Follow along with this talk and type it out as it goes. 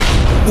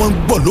wọ́n ń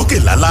gbọ́ lókè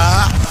lálá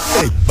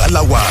Ẹ̀gbá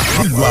la wà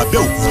nílùú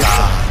Abẹ́òkúta.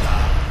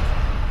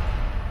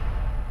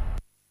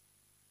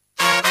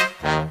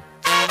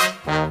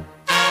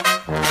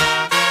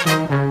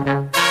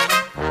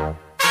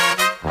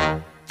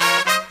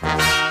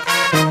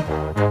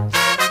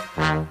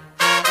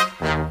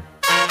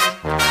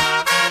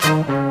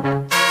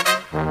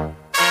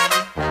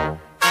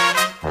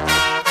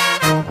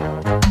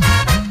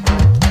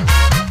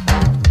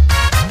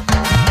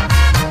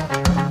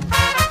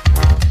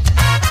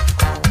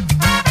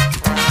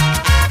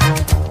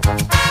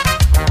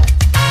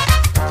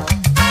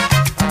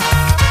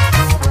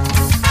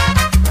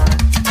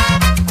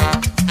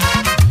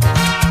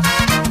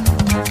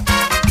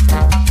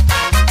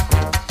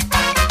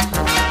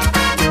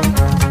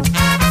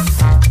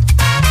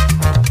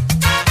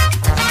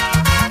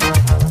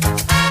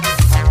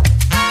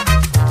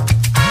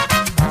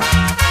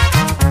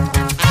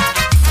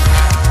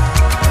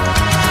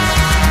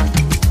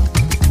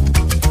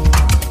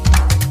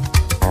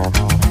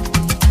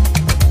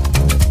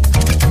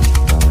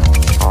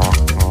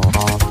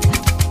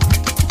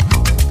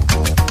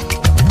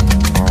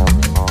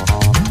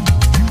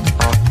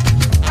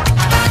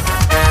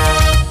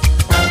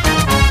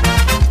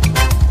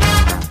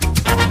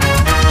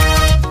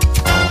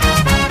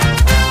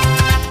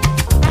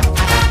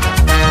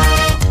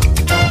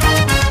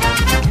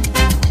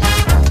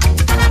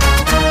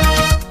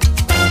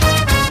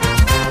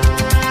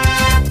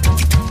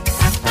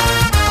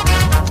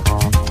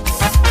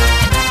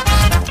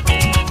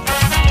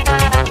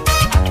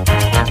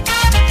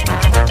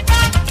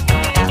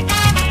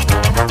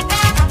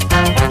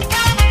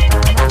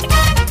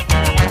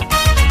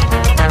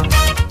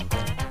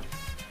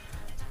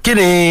 kí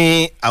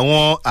ni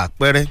àwọn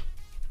àpẹẹrẹ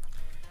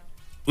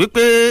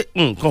wípé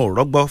nǹkan ò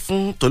rọgbọ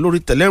fún tolórí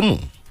tẹlẹ́mù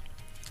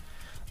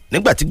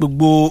nígbà tí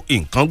gbogbo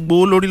nǹkan gbó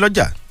lórí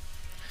lọ́jà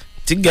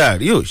tí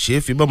gàárì ò ṣe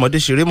é fi bọ́mọdé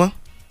ṣeré mọ́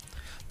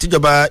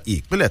tíjọba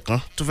ìpínlẹ̀ kan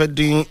tó fẹ́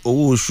dín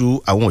owó oṣù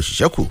àwọn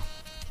òṣìṣẹ́ kù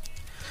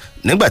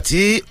nígbà tí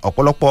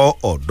ọ̀pọ̀lọpọ̀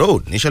ọ̀dọ́ ò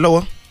níṣẹ́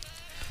lọ́wọ́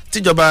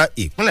tíjọba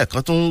ìpínlẹ̀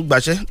kan tó ń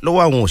gbaṣẹ́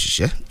lọ́wọ́ àwọn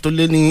òṣìṣẹ́ tó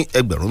lé ní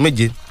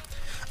 7,000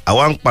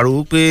 àwa ń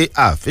pariwo pé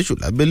àfẹ́sù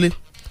lábẹ́lé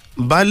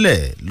baálẹ̀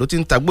ló ti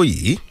ń tagbó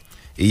yìí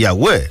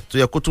ìyàwó ẹ̀ tó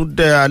yẹ kó tún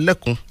dẹ́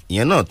alẹ́kùn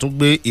ìyẹn náà tún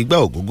gbé igbá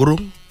ògógóró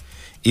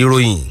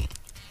ìròyìn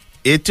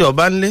etí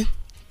ọba ńlé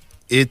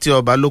etí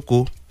ọba lóko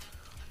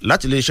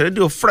láti lè ṣe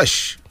rédíò fresh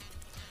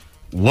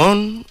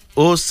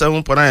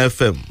 107.9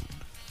 FM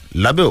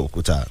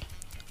lábẹ́òkúta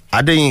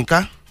adéyínká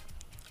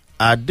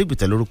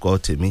adégbìtẹ́ lórúkọ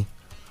tèmi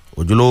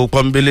òjòlówó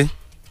pọ́nbélé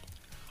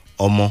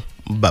ọmọ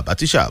bàbá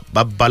tíṣà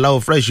babaláwo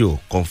fresh o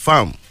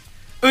confam.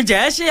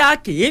 ǹjẹ́ ṣé a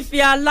kì í fi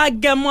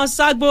alágẹmọ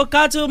ságbo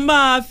ká tún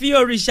máa fi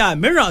òrìṣà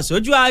mìíràn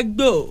sójú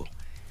àgbò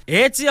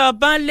etí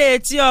ọba ń lé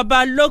etí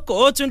ọba lóko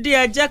ó tún dé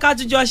ẹjẹ́ ká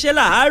tún jọ ṣe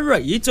láàárọ̀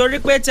yìí torí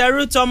pé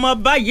tẹrú tọmọ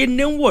báyìí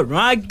ní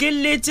wòrán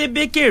agílé tí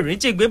bí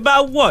kìrìntìgbé bá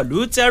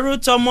wọ̀lú tẹrú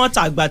tọmọ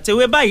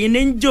tàgbàtewé báyìí ní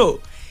ń jò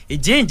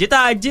ìjíǹjí tá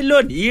a jí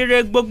lónìí ire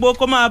gbogbo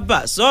kó máa bà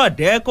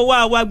sọ́ọ̀dẹ́ kó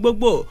wá wá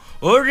gbogbo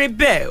ó rí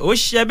bẹ́ẹ̀ ó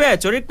ṣe bẹ́ẹ̀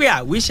torí pé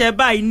àwíṣẹ́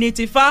báyìí ní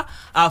Tifá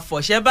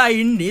àfọ̀ṣẹ́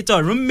báyìí ní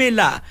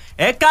Tọ̀rúnmìlà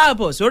ẹ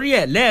káàbọ̀ sórí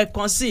ẹ̀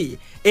lẹ́ẹ̀kan sí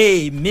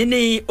èmi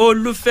ní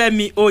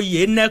Olúfẹ́mi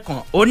Oyènẹ́kan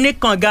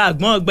oníkànga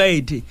àgbọ̀n ọgbà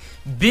èdè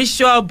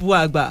bíṣọ́ọ̀bù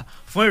àgbà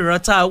fún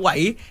ìrántá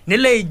wàyí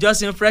nílé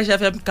ìjọsìn Fresh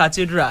FM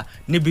Cathedral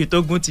níbi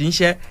tógun ti ń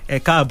ṣe ẹ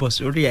káàbọ̀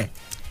sórí ẹ̀.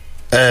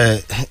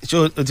 ṣé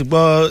o ti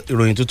gbọ́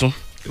ìròyìn tuntun.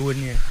 èwo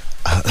ni ẹ.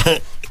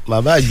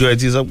 bàbá àjọ ẹ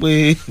ti sọ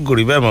pé kò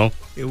rí bẹ́ẹ̀ mọ́.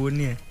 èwo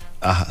ni ẹ.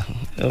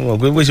 mọ̀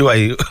pé bó ṣe wà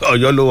yìí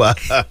Ọ̀yọ́ ló wà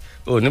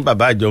ò ní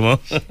bàbá àjọ mọ́.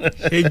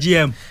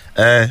 AGM.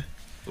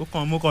 ó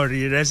kàn mú kàn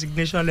rí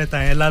resignation letter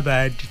yẹn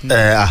lábàá dì.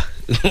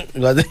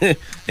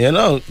 èèyàn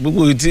náà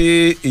gbogbo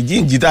tí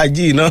ìjíǹjì tá a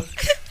jí iná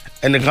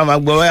ẹnìkan máa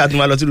gbọ́ wáyà tó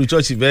máa lọ sílùú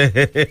ṣọ́ọ̀ṣì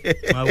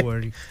bẹ́ẹ̀. má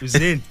wọrí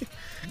Hussein.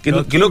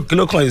 kí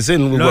ló kan Hussein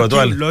gbogbo ọ̀rọ̀ tó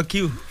wà lẹ́. lọ́kì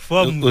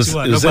fọ́ọ̀mù tí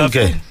wà lọ́gbà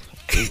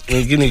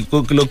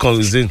fọ́ọ̀mù. kí ló kan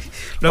Hussein.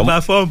 lọ́gbà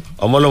fọ́ọ̀mù.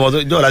 ọmọ ọlọ́mọ tó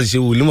jọ́ láti ṣe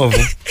wòlímọ̀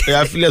fún ẹ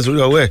yà fílẹ̀ sórí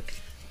ọwọ́ ẹ̀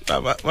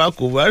má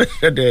kò bá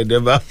rẹ̀ dẹ̀ẹ̀dẹ̀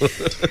bá.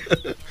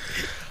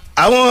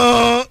 àwọn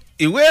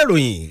ìwé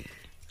ìròyìn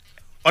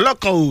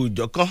ọlọ́kan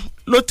òòjọ̀kan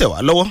ló tẹ̀ wá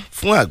lọ́wọ́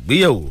fún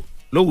àgbéyẹ̀wò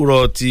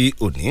lówùrọ̀ ti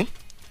òní.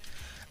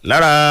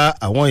 lára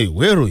àwọn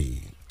ìwé ìròyìn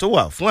tó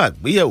wà fún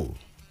àgbéyẹ̀wò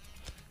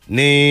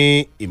ní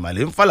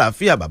ìmàlẹ́ ń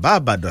fàlàáfíà bàbá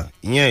àbàdàn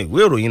ìyẹn ìwé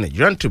ìròyìn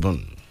Nigerian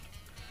Tribune,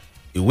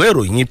 ìwé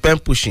ìròyìn pen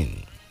pushing,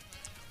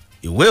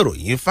 ìwé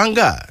ìròyìn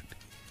Vanguard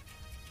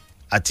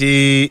àti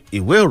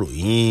ìwé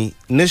ìròyìn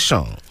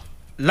Nation.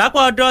 lápá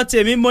ọ̀dọ̀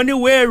tèmi mo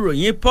níwèé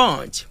ìròyìn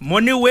Punch, mo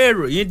níwèé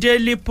ìròyìn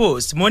Daily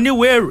Post, mo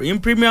níwèé ìròyìn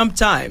Premium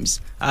Times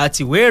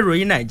àti ìwé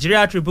ìròyìn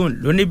Nigeria Tribune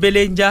lóní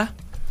belenja.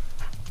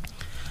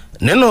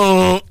 nínú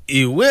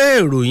ìwé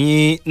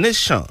ìròyìn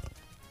Nation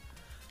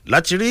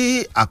láti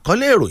rí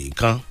àkọlé ìròyìn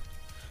kan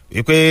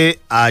wípé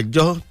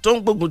àjọ tó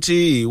ń gbógun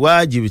ti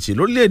ìwà jìbìtì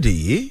lórílẹ̀‐èdè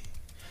yìí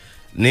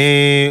ni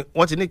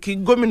wọ́n ti ní kí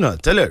gómìnà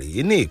tẹ́lẹ̀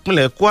rí ní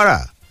ìpínlẹ̀ Kwara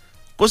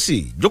kó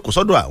sì jókòó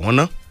sọ́dọ̀ àwọn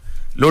náà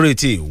lórí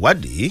ti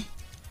ìwádìí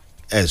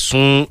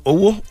ẹ̀sùn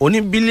owó oní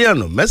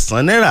bílíọ̀nù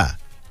 9 náírà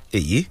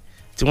èyí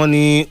tí wọ́n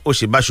ní ó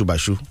ṣe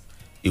báṣubàṣu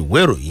ìwé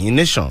ìròyìn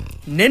Nation.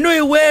 nínú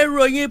ìwé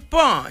ìròyìn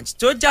Punch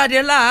tó jáde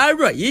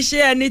láàárọ̀ yìí ṣé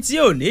ẹni tí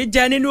ò ní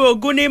jẹ nínú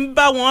ogún ní ń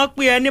bá wọn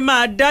pé ẹni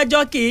máa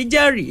dájọ́ kì í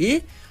jẹ́rìí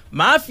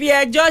máa fi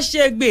ẹjọ́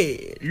ṣègbè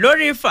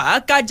lórí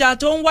fàákájà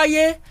tó ń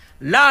wáyé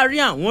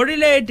láàrin àwọn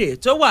orílẹ̀-èdè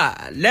tó wà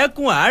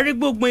lẹ́kùn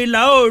àárín-gbùngbùn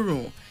ìlà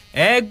oòrùn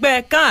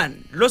ẹgbẹ́ CAN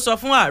ló sọ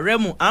fún ààrẹ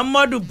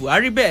Muhammadu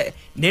Buhari bẹ́ẹ̀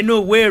nínú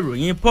ìwé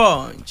ìròyìn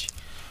Punch.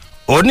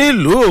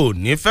 onílù ò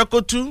ní fẹ́ kó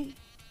tú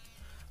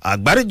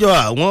àgbáríjọ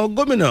àwọn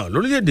gómìnà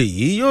lórílẹ̀‐èdè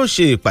yìí yóò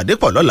ṣe ìpàdé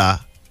pọ̀ lọ́la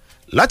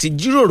láti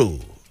jíròrò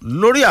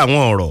lórí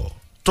àwọn ọ̀rọ̀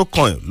tó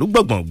kan ìlú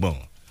gbọ̀ngbọ̀ngbọ̀n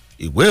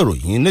ìwé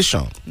ìròyìn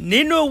Nation.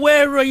 nínú ìwé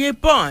ìròyìn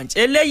Punch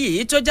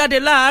eléyìí tó jáde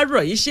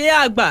láàárọ̀ iṣẹ́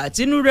àgbà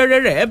tínú rere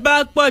rẹ̀ bá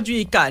pọ̀ ju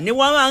ìkà ni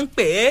wọ́n máa ń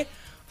pè é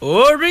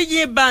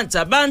oríyìn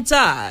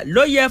bàǹtàbàǹtà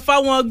ló yẹ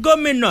fáwọn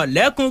gómìnà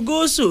lẹ́kùn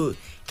gúúsù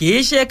kì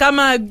í ṣe ká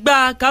máa gbà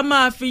ká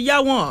máa fi yá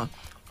wọn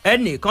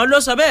ẹnìkan ló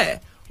sọ bẹ́ẹ̀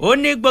ó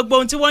ní gbogbo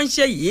ohun tí wọ́n ń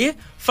ṣe yìí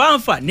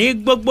fáǹfààní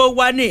gbogbo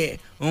wa ni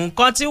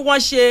nǹkan tí wọ́n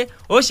ṣe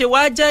ó ṣe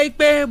wá jẹ́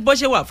pé bó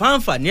ṣe wà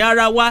fáǹfààní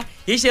ara wa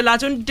ìṣe la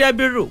tún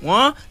dẹ́bìrù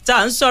wọ́n tá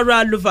à ń sọ̀rọ̀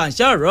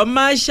àlùfàǹṣẹ́ ọ̀rọ̀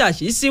máa ń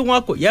ṣàṣì sí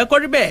wọn kò yẹ kó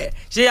rí bẹ́ẹ̀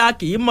ṣé a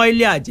kì í mọ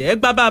ilé àjẹ́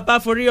gbá bá a bá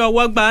forí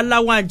ọwọ́ gba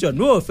láwọn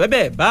àjọ̀nú ò fẹ́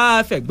bẹ́ẹ̀ bá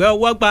a fẹ̀gbẹ́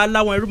ọwọ́ gba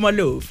láwọn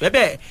irúmọlẹ̀ ò fẹ́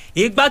bẹ́ẹ̀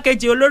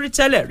igbákejì olórí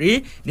tẹ́lẹ̀ rí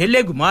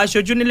nílẹ̀gbìmọ̀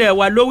aṣojú nílẹ̀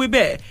wa ló wí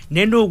bẹ́ẹ̀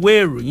nínú ìwé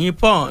ìròyìn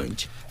Punch.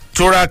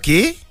 Turaki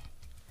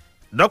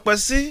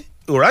Dọ́pẹ́sí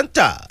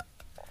Uranta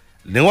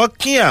ni wọ́n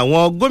kí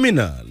àwọn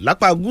gómìnà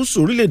lápá gúúsù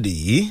orílẹ̀-èdè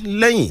yìí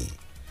lẹ́yìn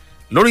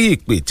lórí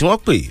ìpè tí wọ́n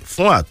pè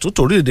fún àtúntò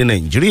orílẹ̀-èdè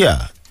Nàìjíríà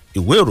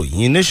ìwé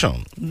ìròyìn Nation.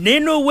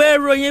 nínú ìwé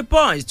ìròyìn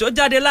Punch tó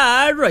jáde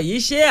láàárọ̀ yìí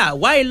ṣe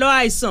àwa ìlọ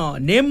àìsàn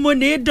ní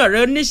múni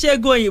dọ̀rẹ́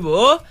oníṣègùn òyìnbó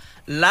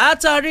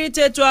látàrí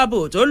tètò ààbò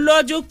tó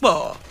lójú pọ̀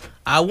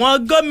àwọn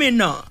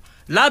gómìnà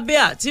lábẹ́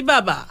àti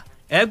bàbá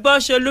ẹgbẹ́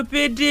òṣèlú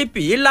PDP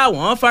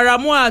làwọn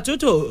faramọ́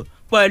àtúntò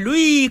pẹ̀lú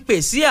ìpè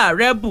sí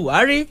ààrẹ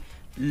Buhari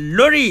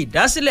lórí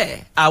ìdásílẹ̀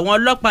àwọn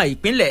ọlọ́pàá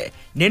ìpínlẹ̀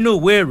nínú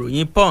ìwé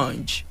ìròyìn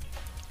Punch.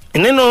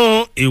 nínú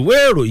ìwé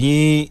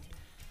ìròyìn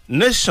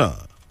Nation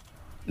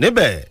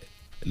níbẹ̀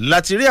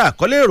láti rí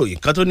àkọlé ìròyìn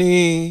kan tó ní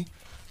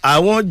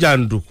àwọn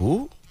jàǹdùkú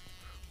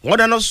wọ́n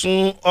dáná sun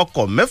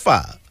ọkọ̀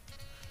 6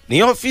 ní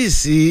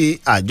ọ́fíìsì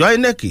àjọ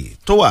INEC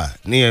tó wà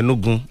ní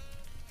Enugu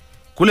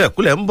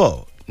kúlẹ̀kúlẹ̀ ń bọ̀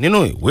nínú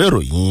ìwé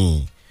ìròyìn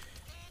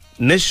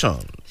Nation.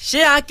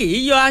 ṣé a kì í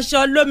yọ aṣọ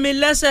lómi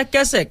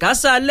lẹ́sẹ̀kẹsẹ̀ ká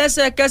sá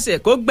lẹ́sẹ̀kẹsẹ̀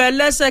kó gbẹ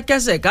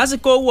lẹ́sẹ̀kẹsẹ̀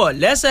kásìkò wọ̀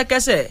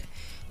lẹ́sẹ̀kẹsẹ̀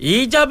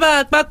ìjọba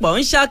àpapọ̀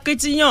ń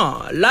ṣakitiyan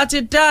láti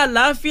dá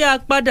àlàáfíà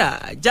padà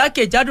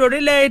jákèjádò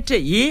orílẹ̀-èdè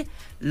yìí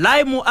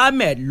Lai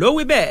Muhammed ló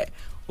wí bẹ́ẹ̀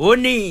ó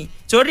ní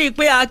torí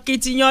pé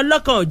akitiyan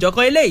lọ́kan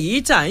òjọ̀kan eléyìí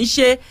tà ń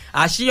ṣe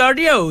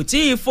àṣeyọrí ẹ̀ ò tí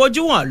ì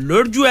fojú hàn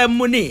lójú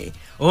ẹmu ni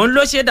òun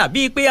ló ṣe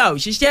dàbí pé a ò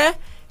ṣiṣẹ́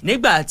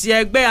nígbà tí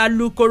ẹgbẹ́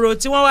alukoro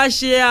tí wọ́n wá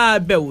ṣe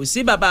àbẹ̀wò sí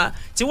bàbá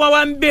tí wọ́n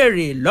wá ń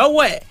béèrè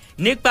lọ́wọ́ ẹ̀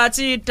nípa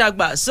tí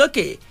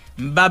ìdàgbàsókè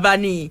bàbá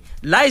ni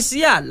láìsí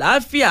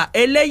àlàáfíà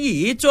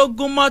eléyìí tó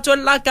gúnmọ́ tó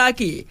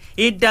lákàkì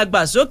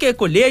ìdàgbàsókè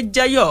kò lè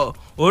jẹyọ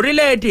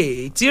orílẹ̀-èdè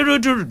tí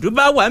rúdurùdu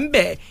bá wà ń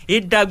bẹ̀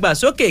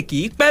ìdàgbàsókè kì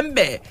í pẹ́ ń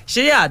bẹ̀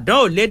ṣé àdán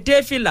ò lè dé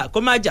fìlà kó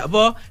má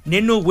jábọ́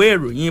nínú ìwé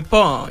ìròyìn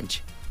Punch.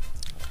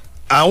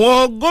 àwọn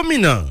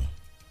gómìnà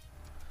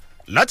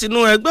látinú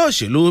ẹgbẹ́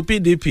òṣèlú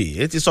PDP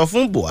ti sọ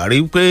fún Buhari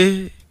pé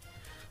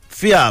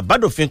fi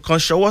àbádòfin kan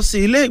ṣọwọ́ sí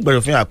ilé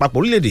ìgbẹ̀ròfin àpapọ̀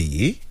orílẹ̀-èdè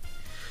yìí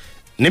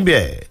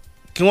níbẹ̀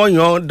kí wọ́n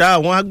yan dá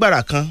àwọn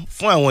agbára kan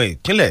fún àwọn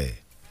ìpínlẹ̀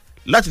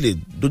láti lè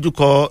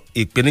dojúkọ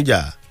ìpèníjà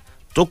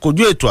tó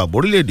kojú ètò ààbò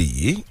orílẹ̀-èdè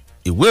yìí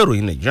ìwé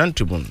ìròyìn Nigerian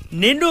Tribune.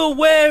 nínú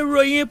ìwé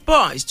ìròyìn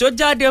Punch tó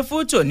jáde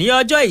fún tòní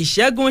ọjọ́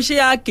ìṣẹ́gun ṣé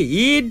a kì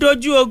í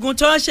dojú ogun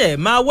tó ń ṣẹ̀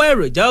máa wá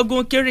èròjà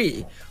ogun kiri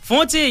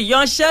fún ti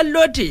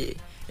ìyanṣẹ́lódì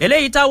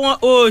eléyìí táwọn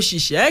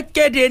òṣìṣẹ́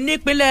kéde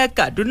nípínlẹ̀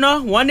Kaduna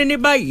wọ́n ní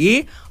báyìí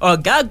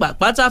ọ̀gá àgbà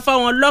pátá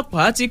fáwọn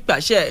ọlọ́pàá ti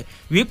pàṣẹ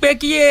wípé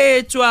kí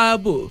ètò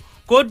ààbò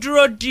kó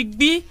dúró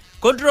digbí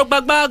kó dúró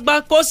gbágbáágbá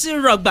kó sì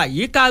rọgbà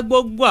yíká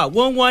gbogbo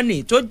àwọn wọn ní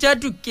tó jẹ́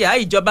dúkìá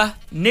ìjọba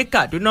ní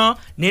Kaduna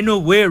nínú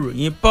ìwé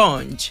ìròyìn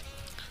Punch.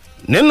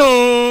 nínú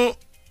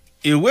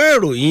ìwé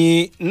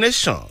ìròyìn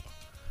Nation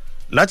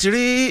láti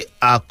rí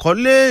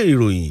àkọlé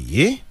ìròyìn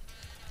yìí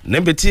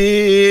níbi tí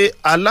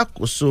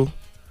alákòóso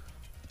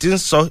ti ń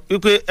sọ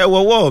wípé ẹ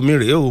wọ́wọ́ mi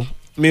rèé o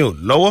mi ò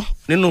lọ́wọ́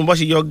nínú bó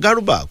ṣe yọ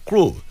Garuba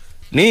kúrò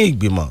ní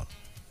ìgbìmọ̀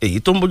èyí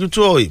tó ń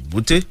bójútó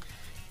ìbúté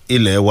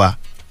ilẹ̀ wa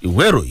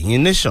ìwé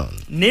ìròyìn Nation.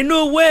 nínú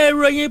ìwé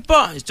ìròyìn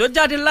Punch tó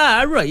jáde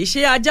láàárọ̀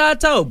iṣẹ́ ajá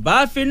tá ò bá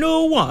finú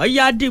wọ̀n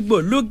ya dìgbò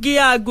lúgí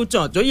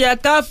àgùntàn tó yẹ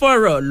ká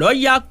fọ̀rọ̀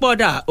lọ́ọ́yà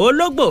pọ̀dà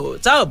ológbò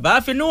tá ò bá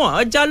finú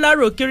wọ̀n já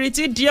lárò kiri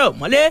tí díẹ̀ ò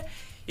mọ́lé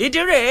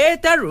ìdírè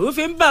tẹ̀rù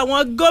fi ń bá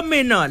àwọn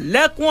gómìnà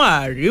lẹ́kùn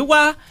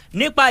àríwá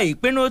nípa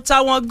ìpinnu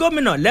táwọn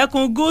gómìnà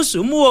lẹ́kùn gúúsù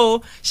mú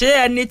o ṣé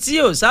ẹni tí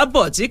ò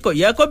sábọ̀ tí kò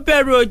yẹ kó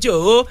bẹ̀rù òjò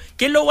o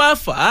kí ló wá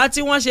fà á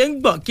tí wọ́n ṣe ń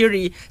gbọ̀n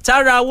kiri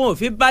tára wọn ò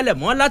fi balẹ̀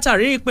mọ́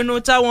látàrí ìpinnu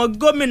táwọn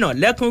gómìnà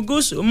lẹ́kùn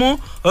gúúsù mú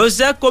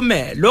Ozekome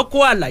ló kó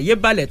àlàyé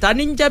balẹ̀ ta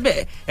ní jẹ́bẹ̀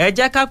ẹ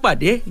jẹ́ ká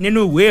pàdé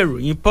nínú ìwé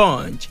ìròyìn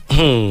Punch.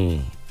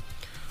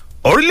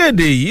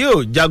 orílẹ̀-èdè yìí ò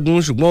jagun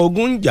ṣùgbọ́n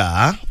ogun ń jà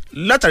á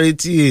látàrí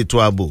tí ètò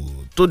ààbò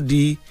tó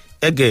di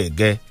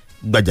ẹgẹẹgẹ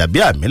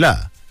Gbajabiamila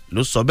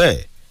ló sọ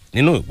bẹ́ẹ̀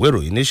nínú ìwé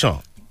ìròyìn Nation.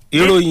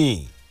 ìròyìn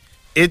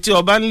etí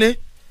ọba ńlé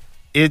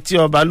etí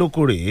ọba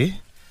lóko rèé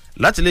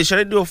láti iléeṣẹ́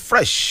rédíò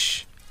Fresh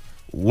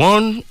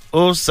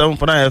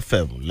 107.9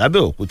 FM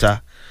lábẹ́òkúta.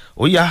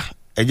 ó yá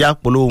ẹja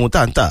polówó ohun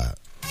tá à ń tà.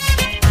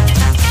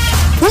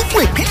 gbogbo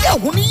ìpínlẹ̀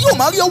ọ̀hún ni yóò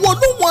máa rí ọwọ́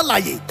Ọlọ́hun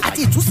alààyè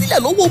àti ìtúsílẹ̀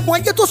lọ́wọ́ ogun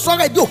ayé tó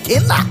sọ̀rọ̀ ẹ̀dí òkè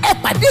ńlá. ẹ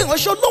pàdé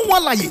ìránṣẹ́ Ọlọ́hun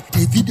alààyè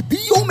David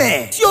Biyome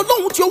tí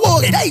Ọlọ́hun ti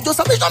owó rẹ̀ dá ìjọ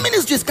Salvation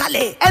Ministries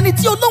kalẹ̀. ẹni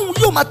tí Ọlọ́hun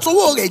yóò máa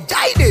tọwọ́ rẹ̀ já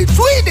ìdè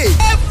tú ìdè.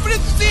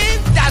 Everything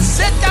that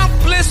Satan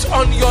placed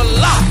on your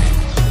life,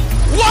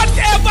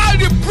 whatever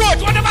reproach,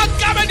 whatever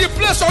garment he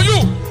placed on you,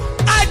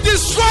 I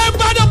destroy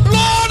by the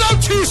blood of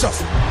Jesus.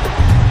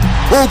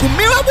 Ogun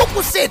Miracle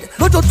Crusade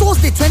lọ́jọ́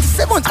Thursday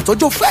 27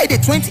 àtọjọ́ Friday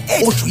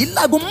 28 oṣù yìí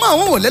láago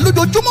 5 ìrọ̀lẹ́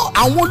lójoojúmọ́.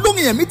 àwọn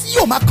olórin ẹ̀mí tí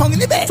yóò máa kọrin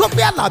níbẹ̀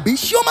Tọ́pẹ́ Àlàbí,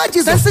 Chioma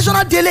Jesus,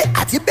 Sensational Dele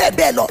àti bẹ́ẹ̀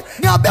bẹ́ẹ̀ lọ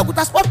ní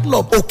Abẹ́òkúta Sport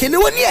Club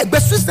Òkèléwé ní ẹ̀gbẹ́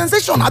Sweet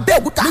Sensation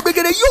Abẹ́òkúta. ní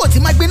gbẹgẹdẹ yóò ti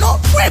máa gbiná.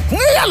 fún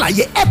ẹ̀kúnrẹ́rẹ́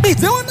àlàyé ẹ pè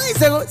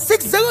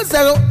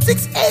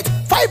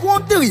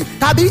 09060068513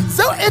 tàbí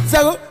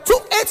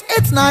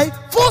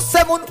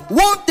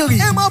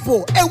 08028894713. ẹ máa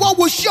bọ̀ ẹ wá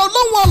wo iṣẹ́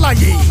Ọlọ́run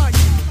alààyè.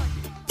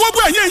 gbogbo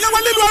ẹ̀yin ìyẹn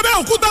wọlé lu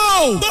Abẹ́òkúta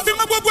o. tó fi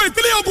mọ́ gbogbo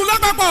ìpínlẹ̀ Ògùn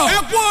lápapọ̀. ẹ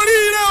kú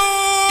oríire o.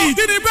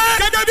 ìdí ni bẹ́ẹ̀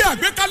gẹ́gẹ́ bí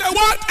àgbékalẹ̀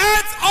World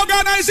Health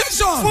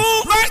Organization fún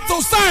Right to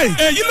Sight.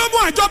 èyí ló mú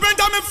àjọ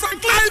Benjamin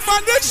Franklin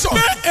Foundation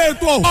gbé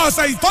ètò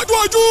ọ̀sẹ̀ ìtọ́jú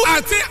ojú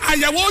àti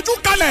àyẹ̀wò ojú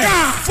kalẹ̀. ká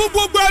fún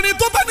gbogbo ẹni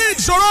tó bá ní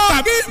ìṣòro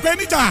tàbí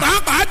ìpèníjà.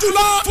 pàápàá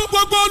jùlọ fún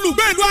gbogbo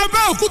olùgbé ìlú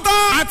Abẹ́òkúta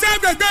àti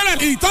ẹgbẹ̀gbẹ̀ rẹ̀.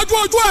 ìtọ́jú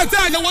ojú àti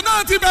àyẹ̀wò náà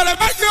ti bẹ̀rẹ̀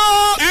báyìí o.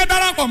 ẹ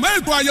darapọ̀ mọ́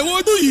ètò àyẹ̀wò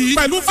ojú yìí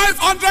pẹ̀lú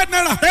 500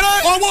 naira péré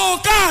owó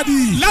káàdì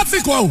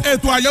lásìkò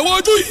ètò àyẹ̀wò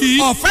ojú yìí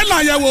ọ̀fẹ́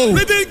làyẹ̀wò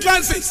reading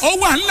glasses ó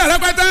wà nílẹ̀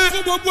rẹpẹtẹ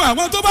fún gbogbo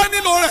àwọn tó bá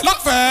nílò rẹ̀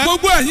lọ́fẹ̀ẹ́.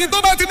 gbogbo ẹ̀yin tó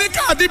bá ti ní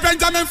káàdì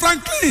Benjamin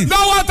Franklin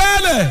lọ́wọ́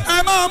tẹ́lẹ̀ ẹ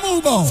máa mú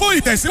bọ̀ fún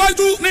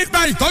ìtẹ̀síwájú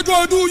nípa ìtọ́jú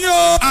ojú yín o.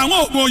 àwọn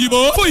oògùn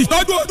òyìnbó fún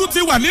ìtọ́jú ojú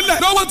ti wà nílẹ̀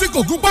lọ́wọ́ tí kò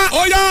gúnpá. ó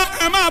yá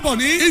ẹ máa bọ̀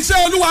ní Iṣẹ́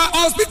Olúwa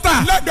hospital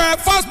lẹ́gbẹ̀ẹ́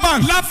First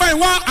Bank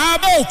Láfẹ̀wá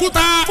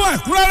Abẹ́òkúta. fún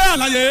ẹ̀kúnrẹ́rẹ́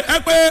àlàyé ẹ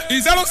pè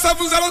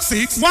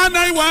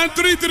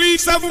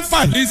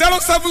 0706-191-3375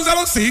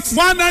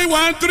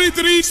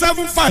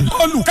 0706-191-3375.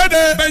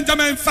 olùkéde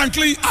Benjamin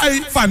Franklin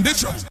Eye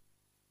Foundation.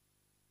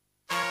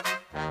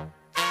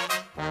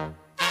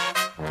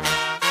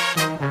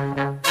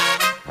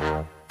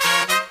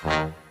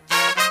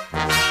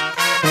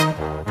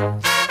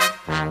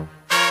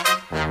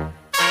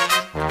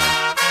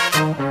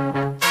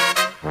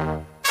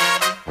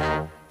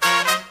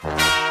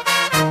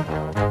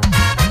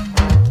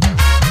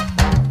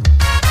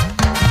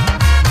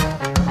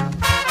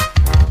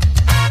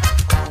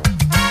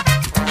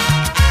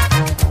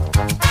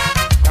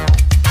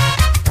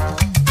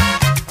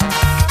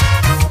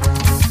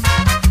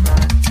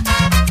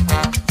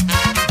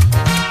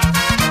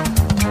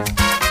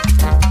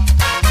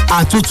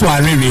 àtúntò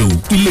àrèrè o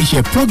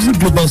iléeṣẹ́ Proxy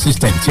Global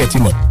System tí ẹ ti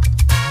mọ̀.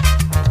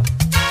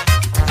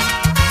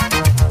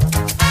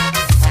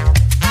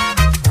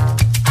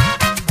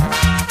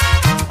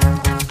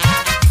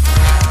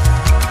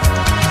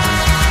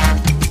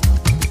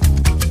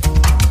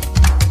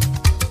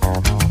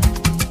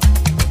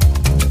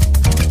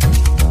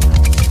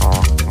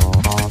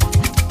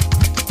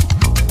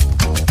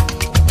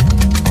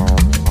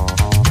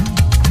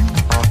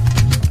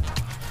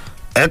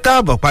 ẹ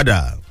káàbọ̀ padà.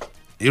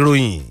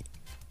 ìròyìn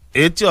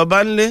etí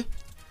ọba ńlé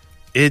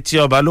etí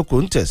ọba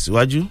lóko ń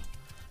tẹ̀síwájú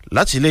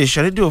láti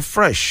iléeṣẹ́ rédíò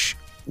Fresh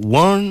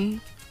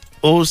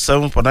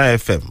 107.9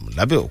 FM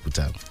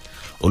lábẹ́òkúta.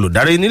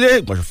 olùdarí nílé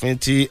ìgbọ̀nsọ̀fin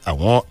ti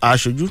àwọn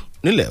aṣojú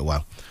nílẹ̀ wa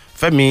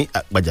Fẹ́mi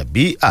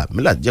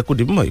Gbajabiamila jẹ́ kó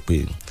di mímọ̀ pé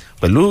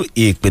pẹ̀lú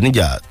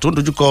ìpèníjà tó ń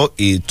dojúkọ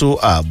ètò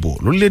ààbò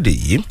lórílẹ̀‐èdè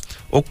yìí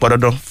ó pọn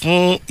dandan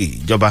fún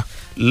ìjọba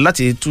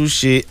láti tún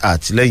ṣe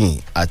àtìlẹ́yìn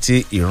àti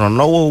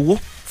ìrànlọ́wọ́ owó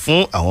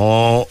fún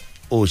àwọn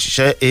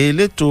òṣìṣẹ́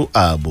elétò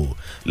ààbò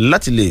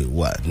láti lè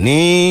wà ní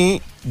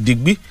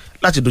digbí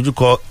láti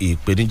dojúkọ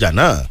ìpèníjà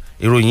náà.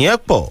 ìròyìn ẹ̀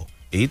pọ̀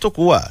èyí tó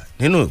kù wà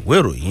nínú ìwé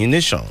ìròyìn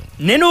Nation.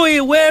 nínú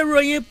ìwé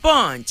ìròyìn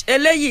Punch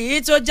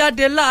eléyìí tó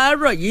jáde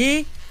láàárọ̀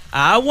yìí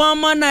àwọn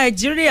ọmọ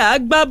Nàìjíríà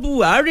gbá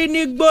Buhari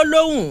ní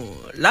gbólóhùn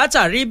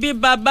látàrí bí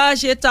bàbá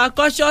ṣe ta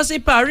kọ́ṣọ́ sí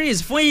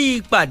Paris fún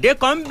ìpàdé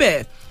kan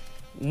bẹ̀.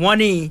 wọ́n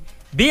ní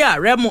bí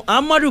ààrẹ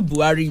Muhammadu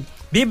Buhari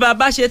bí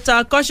bàbá ṣe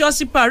ta kọ́ṣọ́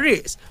sí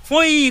Paris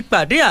fún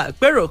ìpàdé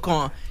àpérò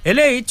kan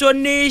eléyìí tó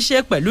ní í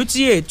ṣe pẹ̀lú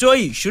ti ètò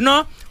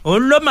ìṣúná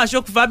òun ló máa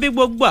ṣokùnfà bí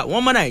gbogbo àwọn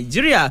ọmọ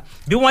Nàìjíríà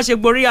bí wọ́n ṣe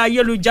gborí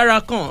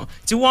ayélujára kan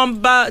tí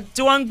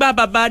wọ́n ń gbá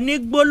bàbá ní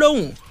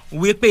gbólóhùn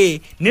wípé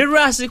nírú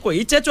àsìkò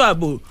yìí tètò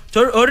ààbò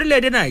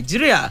orílẹ̀-èdè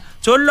Nàìjíríà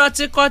tó lọ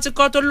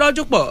tíkọ́tíkọ́ tó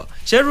lọ́jú pọ̀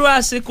ṣerú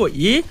àsìkò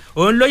yìí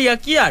òun ló yẹ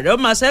kí ààrẹ ó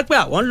máa ṣe pé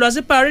àwọn ń lọ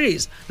sí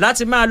Paris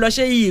láti máa lọ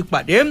ṣe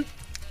ìpàdé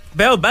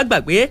bẹ́ẹ̀ ò bá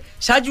gbàgbé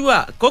ṣáájú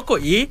àkókò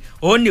yìí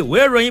òun ní ìwé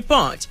ìròyìn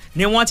Punch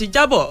ni wọ́n ti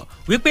jábọ̀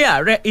wípé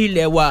ààrẹ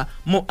ilẹ̀ wa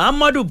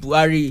Muhammadu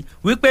Buhari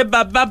wípé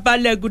bàbá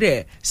balẹ̀gùdẹ̀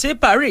sí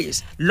Paris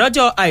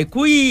lọ́jọ́ àìkú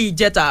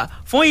ìjẹta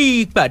fún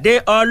ìpàdé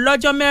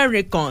ọlọ́jọ́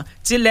mẹ́rin kan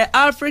tilẹ̀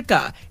Áfíríkà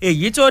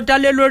èyí tó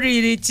dálé lórí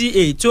ti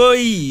ètò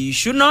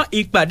ìṣúná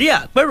ìpàdé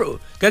àpérò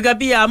gẹ́gẹ́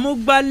bí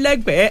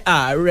amúgbálẹ́gbẹ̀ẹ́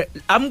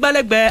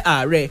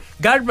ààrẹ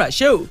Garba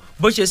Shehu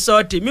bó ṣe sọ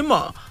di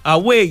mímọ̀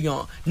àwọn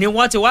èèyàn ni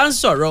wọ́n ti wá ń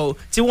sọ̀rọ̀ o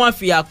tí wọ́n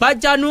fi àpá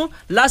jánu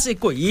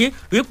lásìkò yìí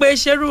wípé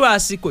ṣerú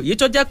àsìkò yìí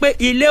tó jẹ́ pé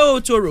ilé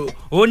òtòrò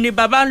òun ni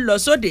bàbá ń lọ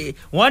sóde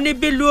wọ́n ní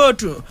bílú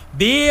òdùn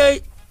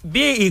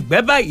bí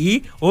ìgbẹ́ báyìí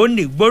òun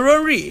ní gbòòrò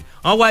rì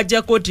wọ́n wá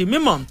jẹ́ kó di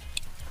mímọ̀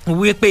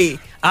wípé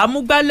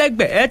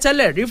amúgbálẹ́gbẹ̀ẹ́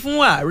tẹ́lẹ̀ rí fún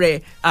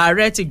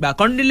ààrẹ tìgbà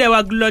kan nílẹ̀ wa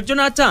Goodluck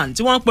Jonathan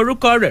tí wọ́n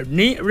porúkọ rẹ̀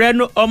ní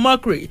Reno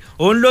Omokri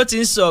òun ló ti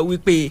ń sọ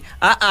wípé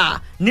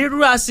nírú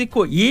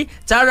àsìkò yìí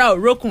tára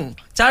òrókùn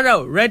tára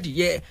ò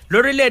rẹ́dìyẹ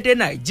lórílẹ̀‐èdè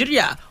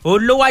Nàìjíríà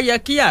òun ló wá yẹ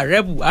kí ààrẹ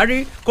Buhari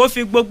kó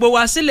fi gbogbo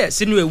wa sílẹ̀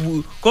sínú ewu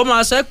kó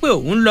máa sọ pé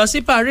òun lọ sí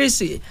Paris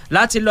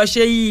láti lọ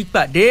ṣe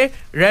ìpàdé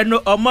Reno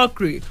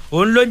Omokri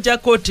òun ló ń jẹ́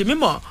kó di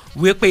mímọ̀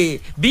wípé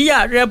bí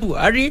ààrẹ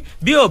Buhari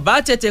bí ò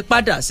bá tètè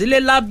padà sílé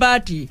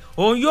lábàdì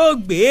òun yóò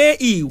gbé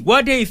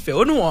ìwọ́de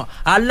ìfẹ̀hónúhàn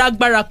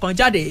alágbára kan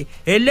jáde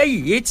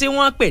eléyìí tí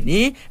wọ́n pè ní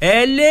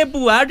ẹlẹ́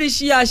Buhari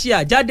ṣíàṣíà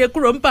jáde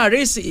kúrò ní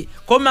Paris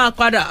kó máa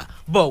padà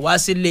bọ̀ wá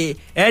sílé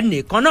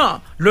ẹnìkan náà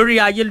lórí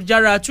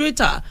ayélujára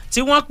Twitter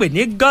tí wọ́n pè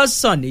ní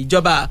Godson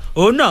ìjọba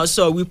òun náà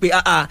sọ wípé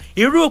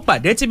irú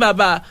ìpàdé tí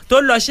bàbá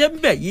tó lọ ṣe ń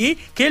bẹ̀ yìí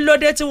kí ló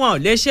dé tí wọn ò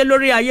lè ṣe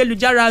lórí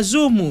ayélujára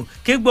Zoom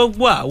kí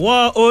gbogbo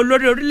àwọn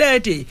olórí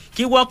orílẹ̀-èdè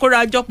kí wọ́n kóra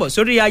jọpọ̀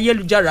sórí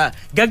ayélujára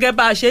gẹ́gẹ́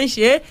bá a ṣe ń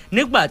ṣe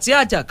nígbà tí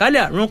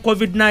àjàkálẹ̀ àrùn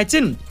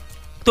COVID-19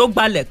 tó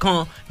gbalẹ̀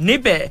kan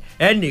níbẹ̀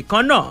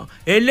ẹnìkan náà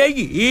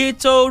eléyìí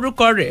tó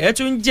orúkọ rẹ̀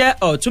tún jẹ́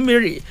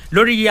Ọ̀túnmìrì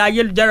lórí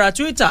ayélujára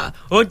Twitter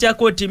ó jẹ́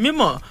kó di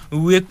mímọ̀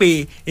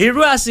wípé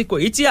irú àsìkò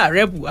yìí tí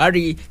ààrẹ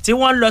Buhari tí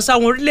wọ́n lọ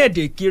sáwọn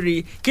orílẹ̀-èdè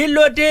kiri kí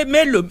ló dé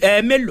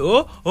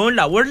mélòó òun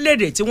làwọn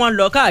orílẹ̀-èdè tí wọ́n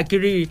lọ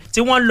káàkiri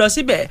tí wọ́n lọ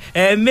síbẹ̀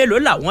mélòó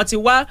làwọn ti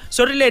wá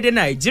sórílẹ̀-èdè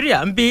Nàìjíríà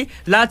ń bí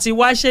láti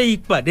wá ṣe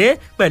ìpàdé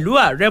pẹ̀lú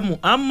ààrẹ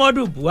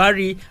Muhammadu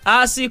Buhari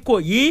àsìkò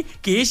yìí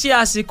kì í ṣe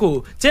àsìkò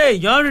tí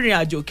èèyàn rìnrìn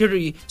àjò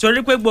kiri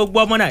torí pé gbogbo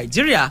ọmọ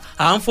Nàìjíríà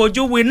à ń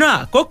fojú winá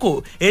àkókò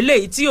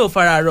eléyìí tí ò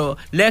fararọ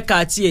lẹ́ka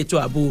ti ètò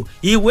ààbò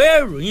ìwé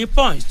ìròyìn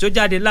Punch tó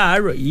jáde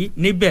láàárọ̀ yìí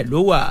níbẹ̀ ló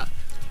wà.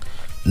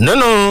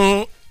 nínú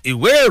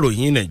ìwé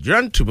ìròyìn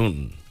Nigerian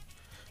Tribune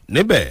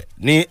níbẹ̀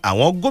ni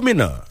àwọn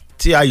gómìnà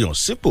tí a yàn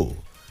sípò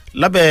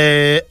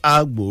lábẹ́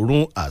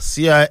agbòòrùn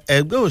àsíá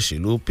ẹgbẹ́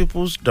òṣèlú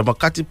People's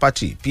Democratic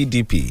Party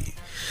PDP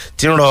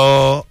ti ń rọ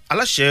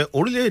aláṣẹ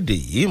orílẹ̀-èdè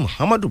yìí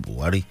Muhammadu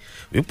Buhari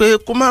wípé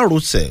kó má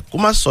rọsẹ̀ kó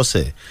má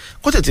sọsẹ̀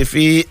kó tètè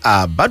fi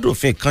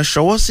àbádòfin kan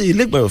ṣọwọ́ sí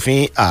ilé-ìgbìmọ̀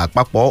òfin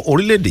àpapọ̀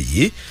orílẹ̀-èdè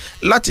yìí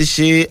láti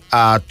ṣe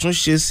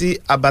àtúnṣe sí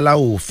abala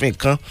òfin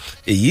kan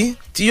èyí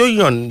tí yóò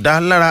yọ̀ǹda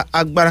lára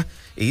agbára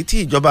èyí tí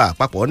ìjọba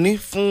àpapọ̀ ní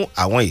fún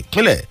àwọn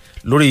ìpínlẹ̀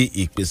lórí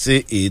ìpèsè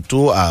ètò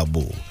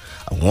ààbò.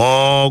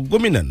 Àwọn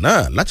gómìnà náà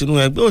látinú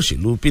ẹgbẹ́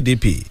òṣèlú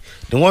PDP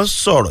ni wọ́n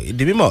sọ̀rọ̀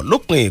ìdí mímọ̀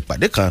lópin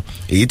ìpàdé kan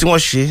èyí tí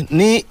wọ́n ṣe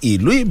ní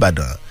ìlú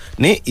Ìbàdàn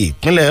ní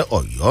ìpínlẹ̀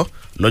Ọ̀yọ́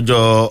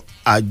lọ́jọ́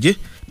Ajé.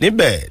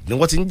 Níbẹ̀ ni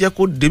wọ́n ti ń jẹ́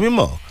kó di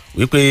mímọ̀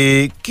wípé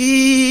kí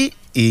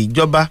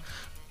ìjọba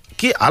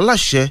kí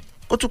aláṣẹ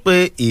kó tún pé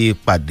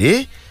ìpàdé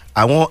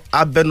àwọn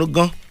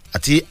abẹnugan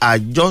àti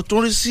àjọ tó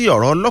ń rí sí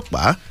ọ̀rọ̀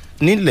ọlọ́pàá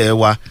nílẹ̀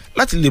wa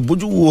láti lè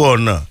bójú wo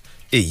ọ̀nà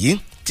èyí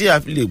tí a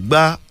fi lè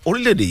gba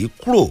orílẹ̀-èdè yìí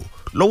kúrò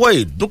lọ́wọ́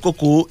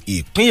ìdúnkokò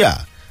ìpínyà.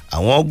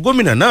 Àwọn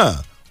gómìnà náà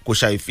kò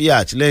ṣàìfi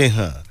àtìlẹ́yìn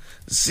hàn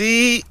sí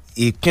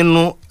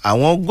ìpinnu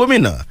àwọn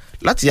gómìnà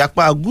láti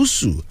apá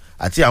gúúsù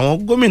àti àwọn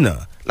gómìnà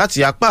láti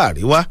apá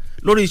àríwá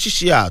lórí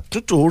ṣíṣe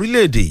àtúntò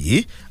orílẹ̀-èdè yìí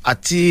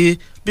àti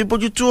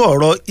bíbójútó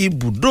ọ̀rọ̀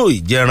ibùdó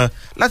ìjẹran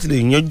láti lè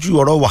yanjú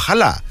ọ̀rọ̀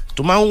wàhálà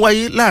tó máa ń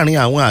wáyé láàrin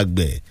àwọn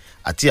àgbẹ̀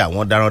àti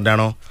àwọn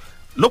darandaran.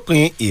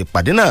 Lópin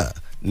ìpàdé náà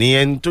ni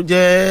ẹni tó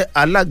jẹ́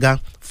alága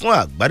fún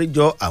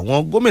àgbáríjọ àwọn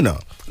gómìnà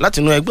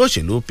látinú ẹgbẹ́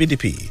òṣèlú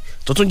PDP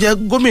tó tún jẹ́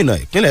gómìnà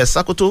ìpínlẹ̀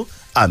Sokoto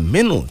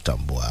Aminu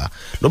Tambuwa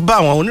ló bá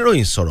àwọn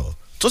oníròyìn sọ̀rọ̀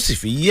tó sì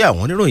fi yé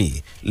àwọn oníròyìn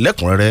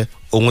lẹ́kùnrẹ́rẹ́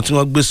ohun tí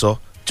wọ́n gbé sọ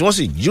tí wọ́n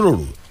sì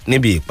jíròrò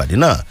níbi ìpàdé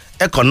náà.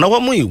 ẹ kàn náwó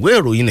mú ìwé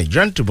ìròyìn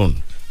Nigerian Tribune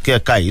kí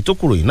ẹ̀ka èyí tó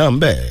kúrò yìí náà ń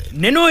bẹ̀.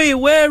 nínú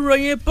ìwé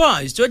ìròyìn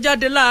Punch tó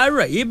jáde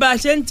láàárọ̀ yìí bá a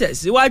ṣe ń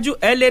tẹ̀síwájú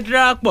ẹ lè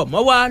darapọ̀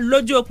mọ́ wa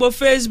lójú òpó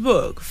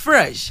Facebook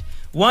Fresh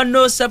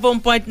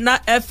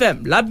 107.9 FM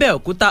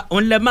lábẹ́òkúta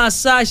òun lè máa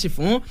ṣáàṣì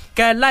fún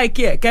kẹ́ ẹ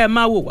láìkí ẹ̀ kẹ́ ẹ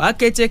máa wò wá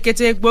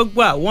kétékété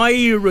gbogbo àwọn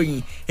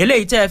ìròyìn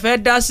eléyìí tẹ́ ẹ fẹ́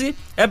dá sí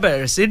ẹ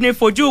bẹ̀rẹ̀ sí ní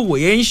fojú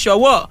ìwòye ń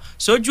ṣọwọ́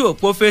sójú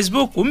òpó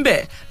Facebook ń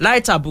bẹ̀ láì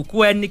tàbùkù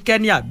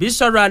ẹnikẹ́ni àbí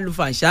sọ̀rọ̀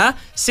àlùfàǹṣá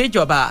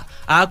síjọba.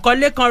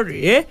 àkọlé kan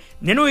rèé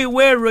nínú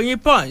ìwé ìròyìn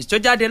Punch tó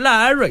jáde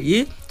láàárọ̀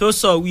yìí tó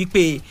sọ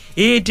wípé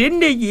ìdí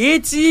nìyí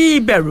tí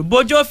ìbẹ̀rù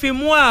bójó fi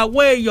mú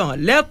àwọn èèyàn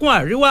lẹ́kùn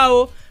àríwá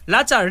o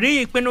látàrí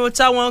ìpinnu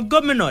táwọn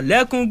gómìnà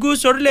lẹ́kùn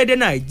gúúsù orílẹ̀-èdè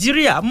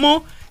Nàìjíríà mú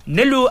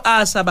nílùú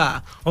Àsàbà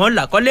òun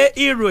làkọ́lé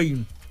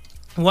ìròyìn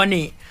wọ́n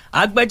ní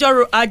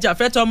agbẹjọ́rò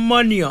ajàfẹ́tọ̀ọ́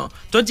ọmọnìyàn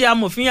tó jẹ́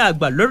amòfin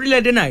àgbà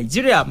lórílẹ̀‐èdè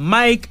nàìjíríà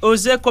Mike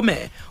Ozekome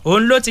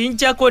òun ló ti ń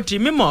jẹ́ kó di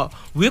mímọ̀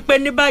wípé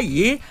ní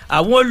báyìí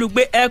àwọn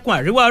olùgbé ẹkùn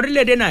àríwá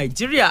orílẹ̀‐èdè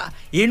nàìjíríà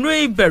inú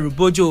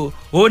ìbẹ̀rùbojo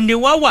òun ni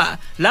wọ́n wà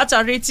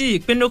látàrí tí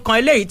ìpinnu kan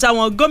eléyìí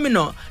táwọn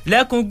gómìnà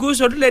lẹ́kùn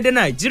gúúsù orílẹ̀‐èdè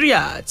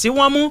nàìjíríà tí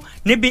wọ́n mú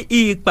níbi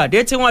ìpàdé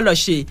tí wọ́n lọ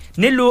ṣe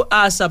nílùú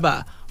Àsàbà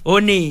ó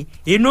ní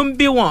inú ń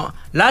bí wọn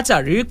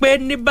látàrí pé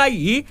ní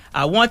báyìí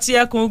àwọn tí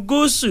ẹkùn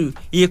gúúsù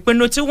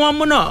ìpinnu tí wọ́n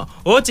mú náà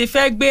ó ti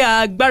fẹ́ gbé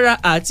agbára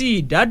àti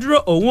ìdádúró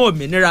òun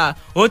òmìnira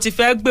ó ti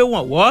fẹ́ gbé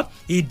wọn wọ́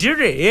ìdí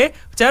rèé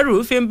tẹ́rù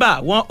fi ń bá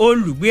àwọn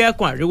olùgbé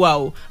ẹkùn àríwá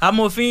o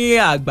amòfin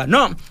àgbà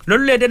náà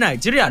lórílẹ̀‐èdè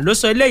nàìjíríà ló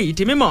sọ eléyìí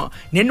di mímọ̀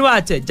nínú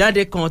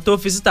àtẹ̀jáde kan tó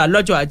fi síta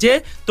lọ́jọ́ ajé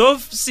tó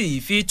sì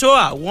fi tó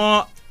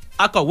àwọn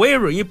akọ̀wé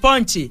ìròyìn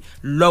Punch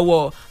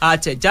lọ́wọ́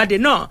àtẹ̀jáde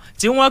náà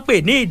tí wọ́n pè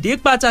ní ìdí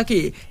pàtàkì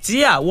tí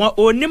àwọn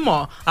onímọ̀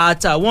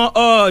àtàwọn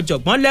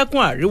ọ̀jọ̀gbọ́n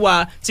lẹ́kùn àríwá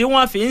tí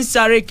wọ́n fi ń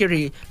sáré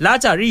kiri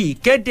látàrí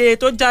ìkéde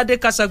tó jáde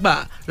kàṣàgbà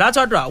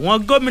látọ̀dọ̀ àwọn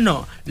gómìnà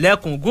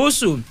lẹ́kùn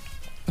gúúsù.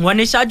 wọ́n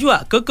ní ṣáájú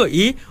àkókò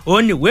yìí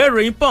òun ìwé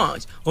ìròyìn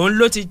Punch òun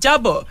ló ti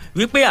jábọ̀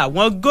wípé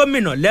àwọn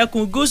gómìnà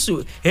lẹ́kùn gúúsù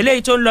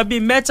eléyìí tó ń lọ bíi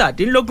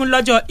 17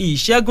 lọ́jọ́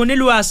ìṣẹ́gun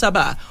nílùú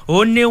Àsàbà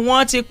òun ni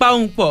wọ́n ti pa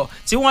òun pọ̀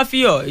tí wọ́n fi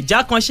ìjà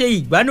kan ṣe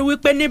ìgbánú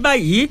wípé ní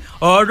báyìí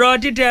ọ̀rọ̀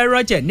dídẹ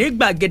ẹran jẹ ní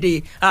gbàgede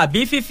àbí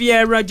fífi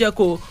ẹran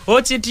jẹko ó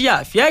ti di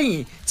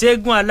àfẹ́yìn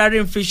tẹ́gùn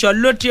alárin fiṣọ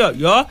lóde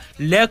Ọ̀yọ́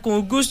lẹ́kùn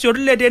gúúsù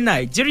orílẹ̀-èdè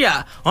Nàìjíríà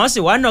wọ́n sì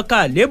wá nàka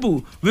àlébù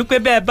wípé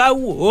bẹ́ẹ̀ bá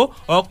wò ó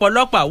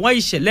ọ̀pọ̀lọpọ̀ àwọn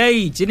ìṣẹ̀lẹ̀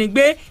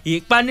ìjínigbé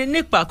ìpani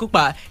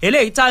nípakúpa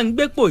eléyìí tá à ń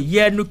gbépò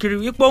yẹ ẹnu kiri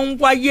wípé ó ń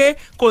wáyé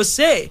kò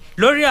sé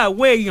lórí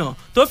àwọn èèyàn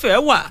tó fẹ́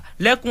wà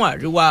lẹ́kùn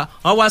àríwá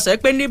wọ́n wá sọ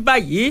pé ní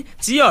báyìí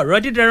tí ọ̀rọ̀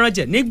dídẹran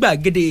jẹ̀ ní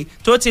gbàgede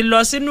tó ti lọ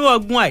sínú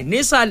ọgbọ́n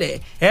àìnísàlẹ̀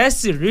ẹ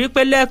sì rí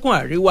pé lẹ́kùn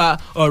àríwá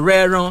ọ̀rọ̀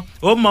ẹran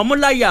ó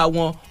mọ̀múláyà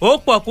wọn ó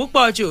pọ̀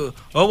púpọ̀ jù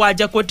ó wá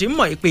jẹ́ kó ti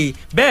mọ̀ pé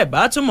bẹ́ẹ̀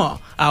bá túmọ̀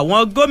àwọn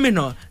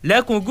gómìnà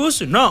lẹ́kùn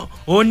gúúsù náà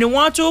òun ni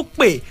wọ́n tún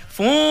pè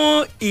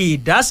fún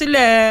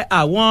ìdásílẹ̀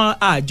àwọn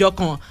àjọ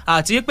kan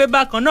àti pé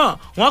bákan náà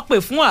wọ́n pè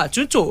fún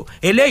àtúntò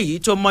eléyìí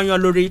tó mọyan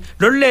lórí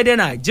lórílẹ̀‐èdè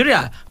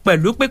Nàìjíríà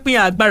pẹ̀lú pínpín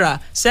agbára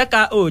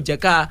ṣẹ́ka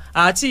òjẹ̀ka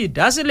àti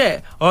ìdásílẹ̀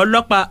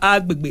ọlọ́pàá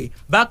agbègbè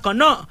bákan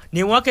náà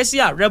ni wọ́n ké sí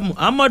ààrẹ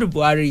Muhammadu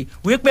Buhari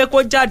wípé kó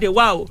jáde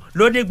wá o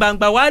lóní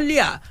gbangba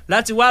wálíà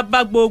láti wá bá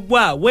gbogbo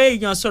àwọn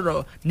èèyàn sọ̀rọ̀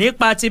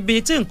nípa tibi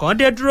tí nǹkan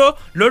dé dúró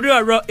lórí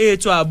ọ̀rọ̀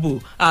ètò ààbò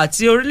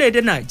àti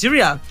orílẹ̀‐èdè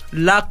Nàìjíríà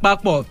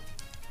lápapọ̀.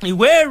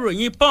 ìwé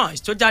ìròyìn Punch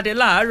tó jáde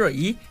láàárọ̀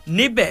yìí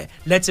níbẹ̀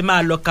lẹ ti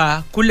máa lọ ka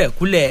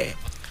kúlẹ̀kúlẹ̀.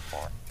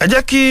 ẹ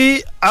jẹ́ kí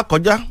a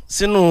kọjá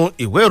sínú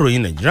ìwé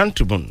ìròyìn Nigerian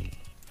Tribune.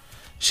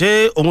 ṣé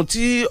ohun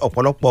tí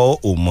ọ̀pọ̀lọpọ̀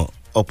ò mọ̀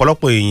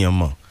ọ̀pọ̀lọpọ̀ èèyàn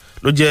mọ̀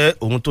ló jẹ́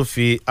ohun tó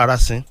fi ara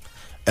sin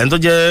ẹni tó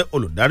jẹ́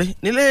olùdarí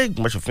nílé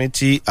ìgbìmọ̀ aṣòfin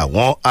ti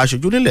àwọn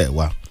aṣojú nílẹ̀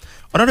wa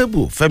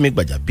Honorable Fẹ́mi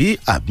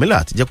Gbàjàbíàmílà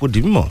ti jẹ́ kó di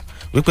mímọ̀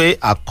wípé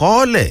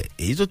àkọọ́lẹ̀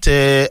èyí tó tẹ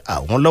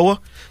àwọn lọ́wọ́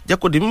jẹ́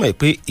kó di mímọ̀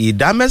pé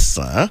ìdá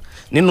 9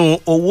 nínú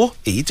owó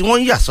èyí tí wọ́n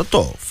ń yà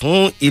sọ́tọ̀ fún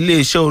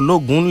iléeṣẹ́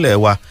ológun ńlẹ̀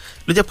wa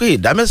ló jẹ́ pé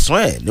ìdá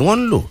 9 ẹ̀ ni wọ́n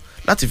ń lò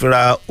láti fi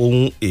ra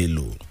ohun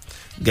èlò.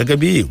 gẹ́gẹ́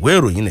bí ìwé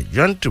ìròyìn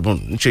Nigerian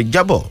Tribune ń ṣe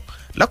jábọ̀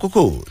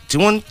lákòókò tí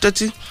wọ́n ń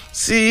tẹ́tí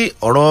sí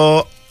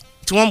ọ̀rọ̀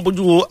tí wọ́n ń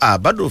bójú wo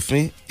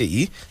àbádòfin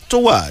èyí tó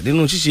wà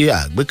nínú ṣíṣe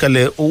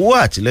àgbékalẹ̀ owó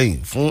àtìlẹ́yìn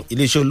fún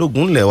iléeṣẹ́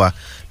ológun ńlẹ̀ wa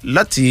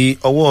láti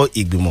ọwọ́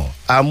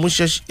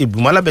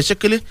ìgbìmọ̀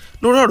alábẹ́sẹ́kẹ́lé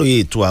lórí ọ̀rọ̀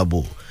ètò ààbò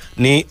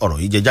ní ọ̀rọ̀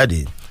yìí jẹ jáde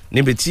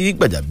níbi tí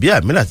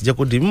Gbàjàbíàmílà ti jẹ́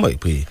kó di mímọ̀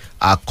pé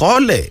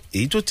àkọọ́lẹ̀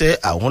èyí tó tẹ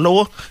àwọn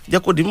lọ́wọ́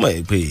jẹ́ kó di mímọ̀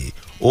pé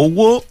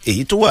owó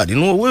èyí tó wà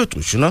nínú owó ètò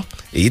ìṣúná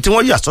èyí tí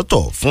wọ́n yà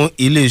sọ́tọ̀ fún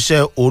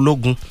iléeṣẹ́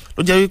ológun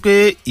ló jẹ́ wípé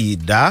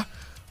ìdá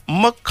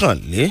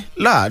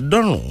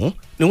 99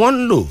 ni wọ́n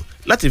ń lò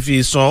láti fi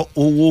san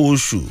owó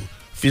oṣù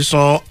fi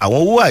san àwọn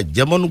owó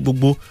àjẹmọ́nú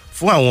gbogbo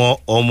fún àwọn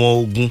ọmọ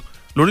ogun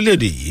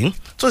lórílẹ̀‐èdè yìí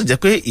tó sì jẹ́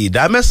pé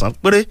ìdá 9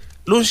 péré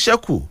ló ń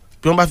ṣẹ́kù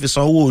bí wọ́n bá fi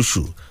san owó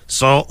oṣù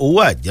san owó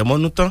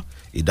àjẹmọ́nú tán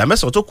ìdá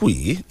 9 tó kù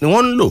yìí ni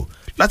wọ́n ń lò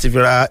láti fi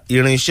ra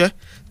irinṣẹ́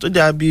tó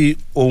já bí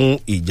ohun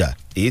ìjà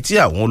èyí tí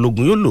àwọn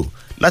ológun yóò lò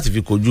láti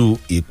fi kojú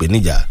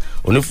ìpèníjà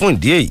òní fún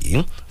ìdí èyí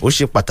ó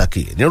ṣe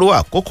pàtàkì nírú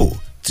àkókò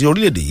tí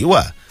orílẹ̀‐èdè yìí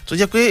wà tó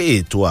jẹ́ pé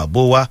ètò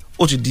ààbò wa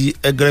ó ti di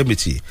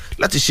ẹgẹrẹmìtì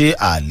láti ṣe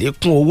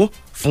àlékún owó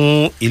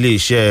fún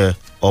iléeṣẹ́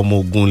ọmọ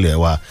ogun ilẹ̀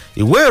wa.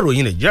 ìwé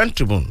ìròyìn Nigerian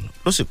Tribune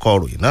ló sì kọ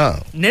ìròyìn náà.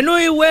 nínú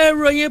ìwé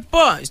ìròyìn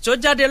Punch tó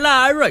jáde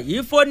láàárọ̀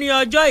yìí fún ní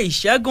ọjọ́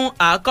ìṣẹ́gun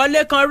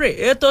àkọlé kan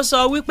rèé tó sọ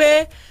wípé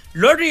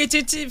lórí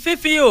títí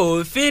fífi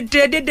òfin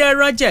de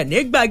dídẹran jẹ ní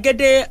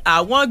gbàgede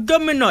àwọn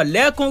gómìnà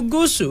lẹ́kùn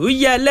gúúsù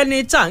yẹ lẹ́ni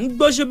tá ń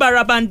gbóṣù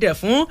barabandẹ̀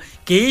fún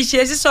kì í ṣe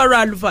sísọ̀rọ̀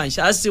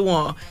àlùfàǹṣá sí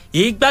wọn.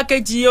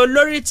 igbákejì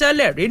olórí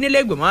tẹ́lẹ̀ rí nílé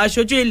ìgbìmọ̀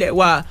aṣojú ilẹ̀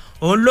wa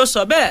òun ló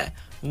sọ bẹ́ẹ̀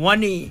wọ́n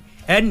ní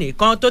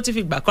ẹnìkan tó ti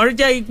fìgbà kan rí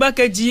jẹ́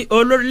igbákejì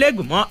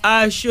olórílẹ̀-ègbìmọ̀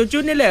aṣojú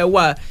nílẹ̀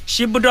wa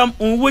Shibudom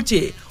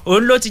Nwuche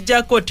òun ló ti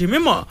jẹ́ kó di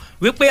mímọ̀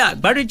wípé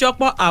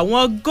àgbáríjọpọ̀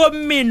àwọn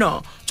gómìnà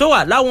tó wà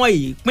láwọn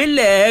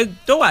ìpínlẹ̀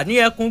tó wà ní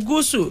ẹkùn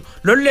gúúsù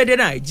lórílẹ̀‐èdè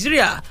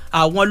Nàìjíríà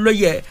àwọn ló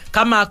yẹ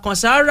ká máa kan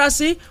sáárá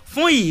sí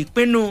fún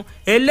ìpinnu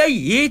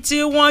eléyìí tí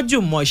wọ́n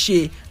jùmọ̀ ṣe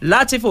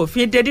láti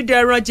fòfin de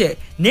dídẹran jẹ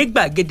ní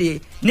gbàgede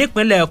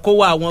nípínlẹ̀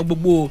kówó àwọn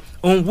gbogbo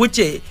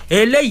Onwuche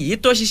eléyìí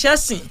tó ṣiṣẹ́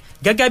sìn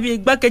gẹ́gẹ́ bí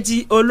igbákejì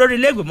olórí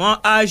ilé-ìgbìmọ̀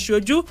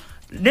aṣojú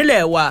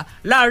nílẹ̀ wa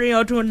láàrin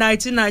ọdún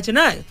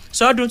 1999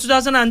 sọ́dún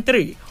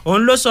 2003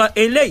 òun ló sọ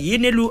eléyìí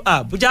nílùú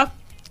Àbújá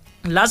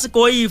lásìkò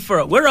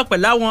ìfọ̀rọ̀wérọ̀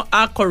pẹ̀lú àwọn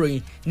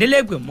akọ̀ròyìn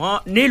nílẹ̀-ìgbìmọ̀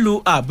nílùú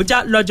Àbújá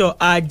lọ́jọ́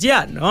Ajé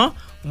àná.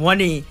 Wọ́n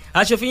ní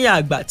aṣòfin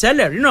àgbà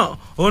tẹ́lẹ̀ rí náà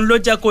òun ló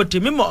jẹ́ kó di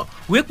mímọ̀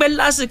wípé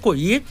lásìkò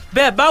yìí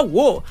bẹ́ẹ̀ bá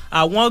wò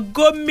àwọn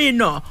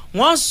gómìnà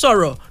wọ́n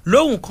sọ̀rọ̀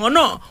lóhùn kan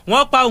náà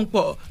wọ́n pa òun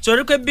pọ̀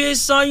torí pé bí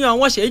sanyàn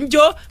wọ́n ṣe ń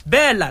jó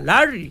bẹ́ẹ̀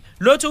làlárì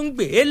ló tún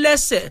gbé e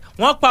lẹ́sẹ̀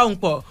wọ́n pa òun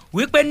pọ̀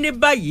wípé ní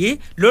báyìí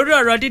lórí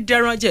ọ̀rọ̀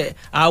dídẹran jẹ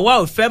àwa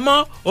ò fẹ́ mọ́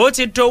ó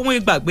ti dohun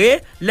ìgbàgbé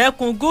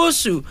lẹ́kùn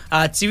gúúsù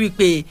àti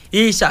wípé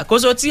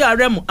ìṣàkóso tí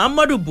ààrẹ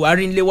Muhammadu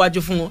Buhari ń léwájú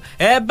fún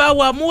ẹ bá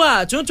wa mú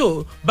àtúntò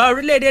bá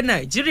orílẹ̀-èdè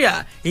Nàìjíríà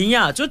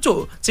ìyẹn àtúntò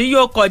tí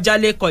yóò kọjá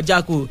lé kọjá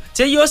kù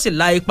tí yóò sì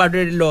la ipa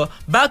rere lọ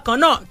bákan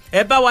náà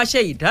ẹ bá wa ṣe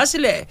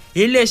ìdásílẹ̀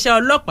iléeṣẹ́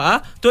ọlọ́pàá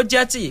tó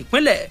jẹ́ ti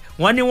ìpínlẹ̀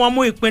wọ́n ní wọ́n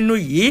mú ìpinnu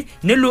yìí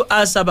nílùú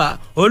Asaba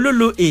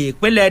olúlu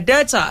ìpínlẹ̀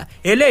Delta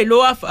eléyìí ló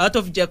wá fà á tó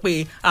fi jẹ́ pé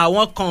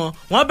àwọn kan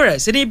wọ́n bẹ̀rẹ̀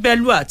sí ní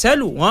bẹ́lú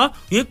àtẹ́lù wọn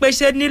wípé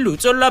ṣé nílùú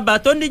tó lọ́ba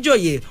tó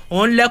níjòyè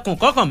òun lẹ́kùn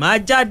kọ́kàn máa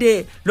jáde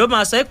ló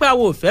máa sọ pé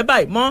àwọn ò fẹ́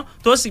báyìí mọ́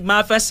tó sì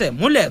máa fẹsẹ̀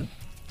múlẹ̀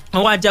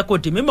wọ́n wá jẹ́ kó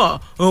di mímọ̀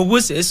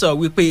Onwuche sọ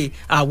wípé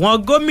àwọn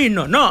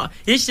gómìnà náà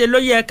ìṣe ló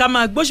yẹ ká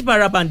máa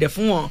gbóṣùbàrà bàǹdẹ̀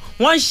fún wọn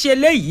wọ́n ń ṣe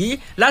léyìí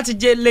láti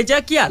lè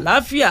jẹ́ kí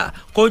àlàáfíà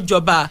kó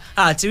jọba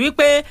àti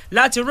wípé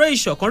láti ró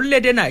ìṣọ̀kan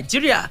orílẹ̀-èdè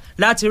Nàìjíríà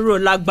láti ró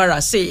lágbára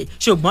sí i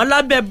ṣùgbọ́n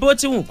lábẹ́ bó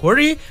ti wù kó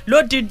rí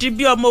lódìdí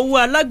bí ọmọ owó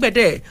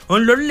alágbẹ̀dẹ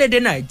òun lórílẹ̀-èdè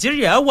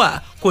Nàìjíríà wà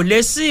kò lè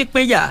sí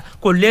ìpínyà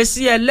kò lè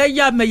sí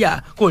ẹlẹ́yàmẹ̀yà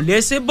kò lè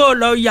sí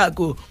bóòlù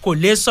yàgò kò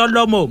lè sọ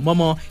lọ́mọ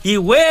òmọ́mọ́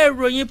ìwé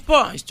ìròyìn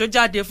Punch tó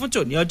jáde fún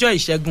tòní ọjọ́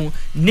Ìṣẹ́gun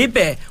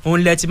níbẹ̀ òun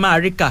lẹ ti máa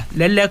rí kà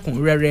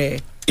lẹ́lẹ́kùnrẹ́rẹ́.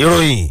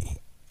 ìròyìn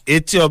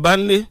etí ọba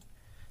ńlé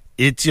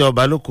etí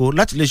ọba lóko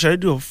láti iléeṣẹ́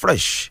rédíò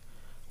Fresh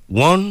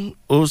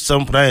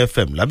 107.9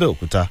 FM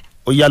lábẹ́òkúta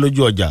ó yá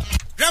lójú ọjà.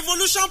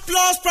 Revolution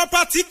Plus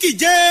Property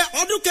kìje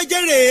ọdún keje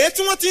rèé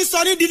tí wọ́n ti ń sọ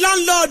ní di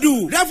láńlọ́ọ̀dù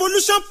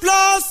Revolution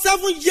Plus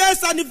 7 years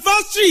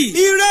anniversary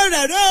ire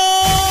rẹ̀ rẹ̀ o.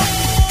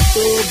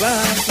 tó bá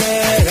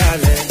fẹ́ ra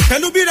lẹ̀.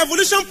 pẹ̀lú bí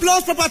Revolution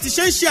Plus Property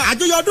ṣe ń ṣe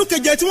àjọyọ̀ ọdún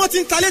keje tí wọ́n ti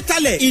ń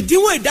talẹ̀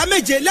ìdínwó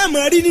ìdáméje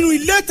lẹ́ẹ̀mọ́ rí nínú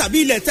ilé tàbí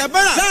ilẹ̀ tẹ́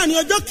bára láàrin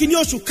ọjọ́ kìíní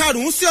oṣù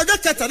karùn-ún sí ọjọ́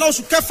kẹtàlá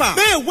oṣù kẹfà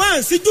May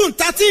 1 sí June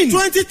 13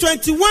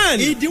 2021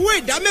 ìdínwó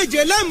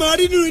ìdáméje lẹ́ẹ̀mọ́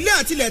rí nínú ilé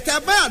àti ilẹ̀ tẹ́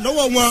bára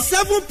lọ́wọ́ wọn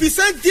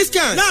 7%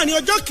 discount láàrin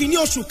ọjọ́ kìíní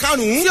oṣù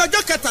karùn-ún sí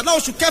ọjọ́ kẹtàlá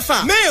oṣù kẹfà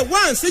May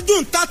 1 sí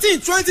June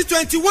 13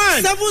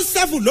 2021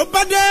 7 ló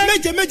bá dé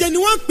méje ni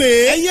wọ́n pè é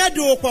ẹ̀yin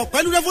ẹ̀dùn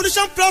pẹ̀lú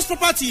Revolution Plus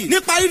Property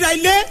nípa ríra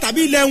ilé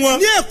tàbí ilẹ̀ wọn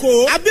ní Èkó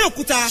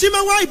Abẹ́òkúta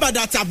Ṣímẹ́wá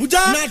Ìbàdàn àti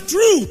Àbújá na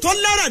true tó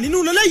lára nínú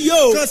ilé yìí o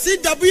kàn sí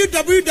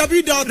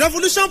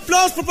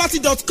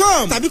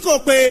www.revolutionplusproperty.com tàbí kó o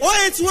pe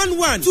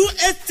 0811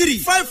 283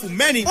 5 for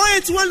many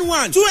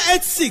 0811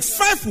 286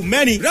 5 for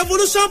many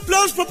Revolution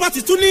Plus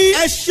Property tún ní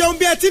ẹ ṣeun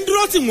bí ẹ ti ń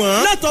dúró tì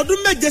wọ́n látọdún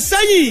méje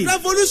sẹ́yìn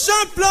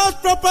Revolution Plus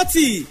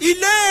Property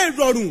ilé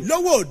ìrọ̀rùn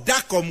lówó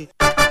dákọ̀mu.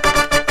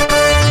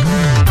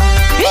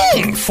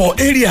 For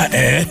area,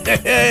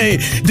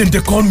 then they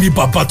call me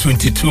Baba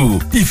 22.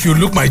 If you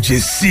look my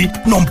JC,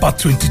 number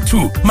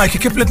 22. My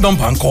keke plate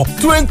number encore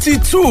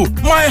 22.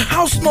 My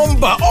house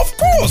number, of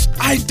course.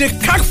 I dey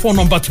cack for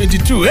number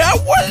 22.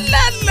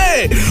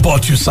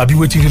 But you sabi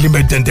wetin really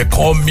make them they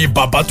call me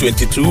Baba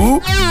 22?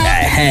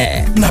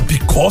 Na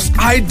because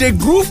I dey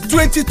groove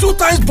 22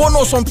 times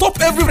bonus on top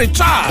every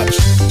recharge.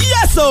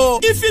 Yes, so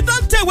if you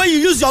don't tell when you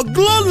use your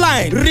Glow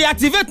line,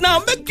 reactivate now,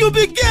 make you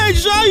begin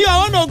enjoy your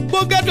own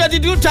Ogbonge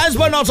 22 times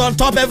bonus on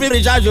top every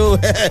recharge.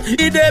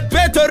 It dey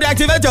pay to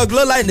reactivate your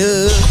Glow line.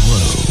 Glow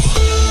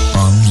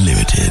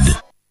Unlimited.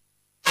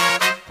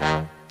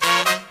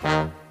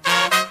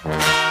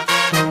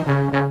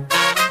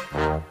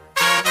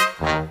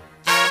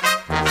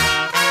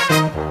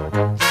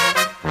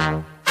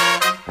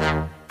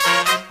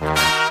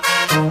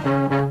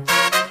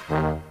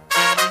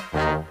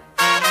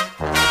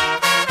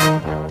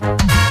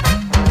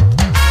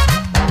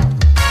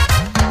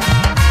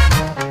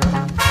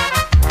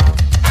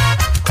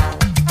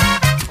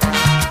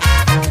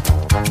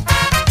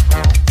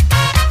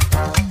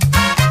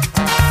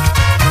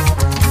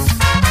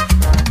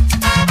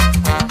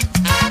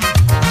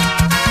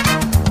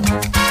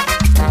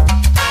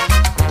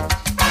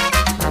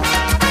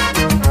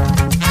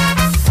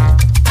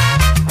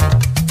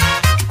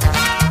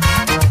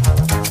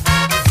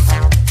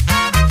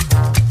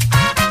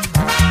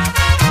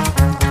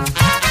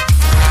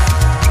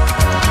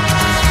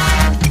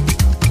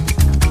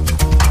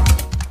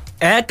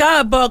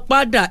 káàbọ̀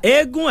padà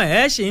eégún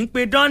ẹ̀ ṣì ń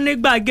pidán ní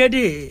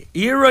gbàgede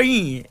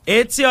ìròyìn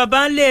etí ọba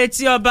ńlé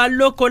etí ọba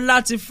lóko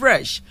láti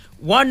Fresh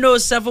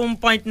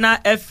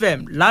 107.9 FM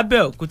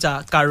lábẹ́òkúta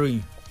karòyìn.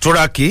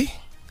 Turaki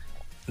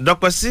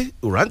dọ́pẹ́sí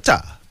Uranta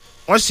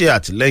wọ́n ṣe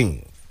àtìlẹ́yìn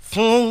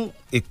fún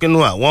ìpinnu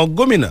àwọn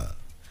gómìnà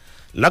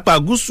lápá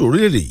gúúsù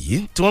orílẹ̀-èdè yìí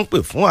tí wọ́n ń pè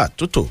fún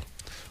àtúntò.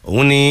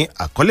 Òun ni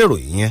àkọlé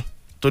ìròyìn yẹn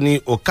tó ní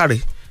ó káre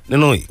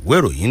nínú ìwé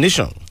ìròyìn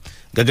Nation.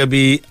 Gẹ́gẹ́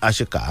bí a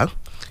ṣe kà á,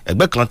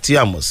 ẹgbẹ́ kan tí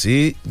a mọ̀ sí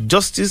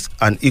Justice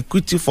and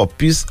Equity for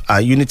Peace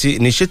and Unity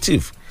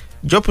Initiative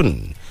JOPIN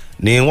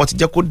ni wọ́n ti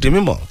jẹ́ kó di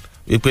mímọ̀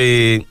wípé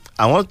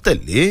àwọn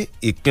tẹ̀lé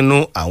ìpinnu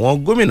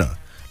àwọn gómìnà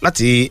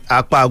láti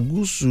apá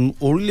gúúsù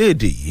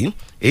orílẹ̀-èdè yìí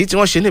èyí tí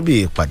wọ́n ṣe níbi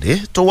ìpàdé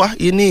tó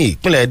wáyé ní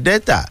ìpínlẹ̀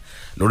Delta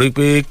lórí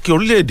pé kí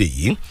orílẹ̀-èdè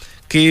yìí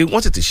kí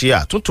wọ́n tètè ṣe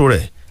àtúntò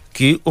rẹ̀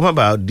kí ó má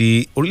bàa di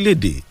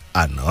orílẹ̀-èdè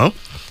àná.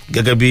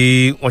 Gẹ́gẹ́ bí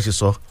wọ́n ṣe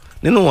sọ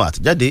nínú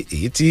àtẹ̀jáde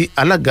èyí tí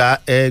alága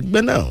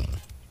ẹgbẹ́ náà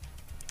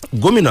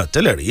gómìnà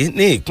tẹ́lẹ̀ rí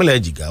ní ìpínlẹ̀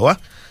Jigawa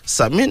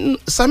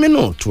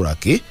Saminu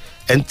Turaki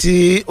ẹni tí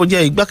ó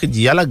jẹ́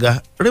igbákejì alága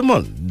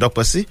Raymond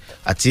Dọ́pẹ́sí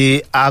àti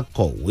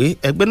akọ̀wé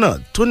ẹgbẹ́ náà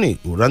Tony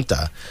Uranta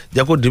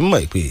jẹ́ kó di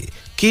mímọ̀ pé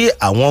kí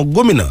àwọn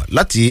gómìnà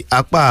láti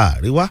apá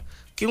àríwá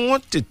kí wọ́n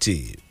tètè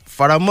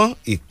faramọ́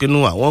ìpinnu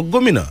àwọn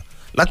gómìnà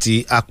láti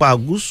apá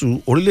gúúsù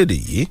orílẹ̀-èdè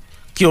yìí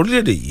kí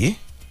orílẹ̀-èdè yìí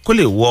kó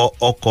lè wọ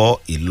ọkọ̀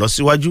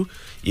ìlọsíwájú.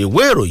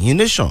 Ìwé ìròyìn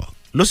Nation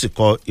ló sì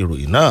kọ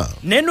ìròyìn náà.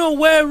 Nínú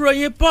ìwé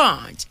ìròyìn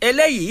Punch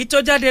eléyìí tó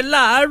jáde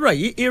láàárọ̀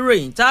yìí,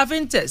 ìròyìn tá a fi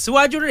ń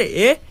tẹ̀síwájú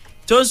rèé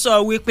tó ń sọ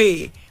wípé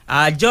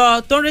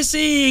àjọ tó ń rí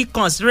sí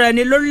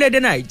ìkànsíraẹni lórílẹ̀‐èdè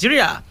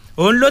Nàìjíríà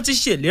òun ló ti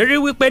ṣèlérí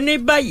wípé ní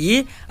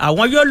báyìí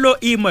àwọn yóò lo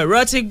ìmọ̀ ẹ̀rọ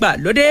tí gbà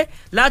lóde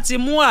láti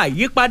mú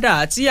àyípadà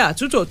àti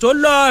àtúntò tó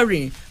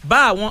lọ́ọ̀rìn bá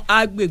àwọn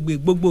agbègbè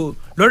gbogbo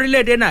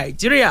lórílẹ̀‐èdè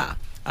Nàìjíríà.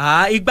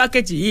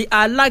 Igbákejì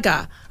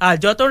alága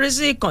àjọ tó ń rí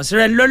sí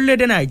ìkànsíraẹni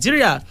lórílẹ̀‐èdè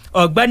Nàìjíríà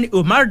ọ̀gbẹ́ni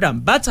Umar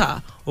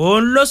Dambata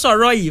òun ló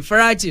sọ̀rọ̀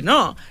ìfarajì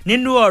náà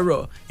nínú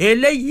ọ̀rọ̀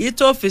eléyìí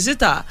tó fi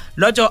síta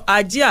lọ́jọ́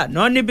ajé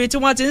àná níbi tí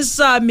wọ́n ti ń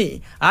sàmì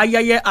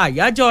ayẹyẹ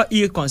àyájọ́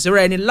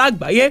ìkànsíraẹni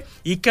lágbàáyé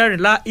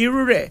ìkẹrìnlá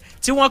irú rẹ̀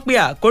tí wọ́n pe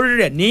àkórí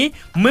rẹ̀ ní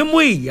mímú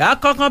ìyá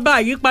kankan bá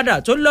àyípadà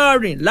tó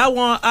lọ́ọ̀rìn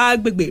láwọn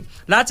agbègbè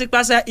láti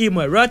pàṣẹ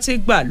ìmọ̀ ẹ̀rọ tí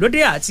gbà lóde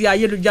àti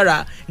ayélujára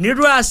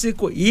nírú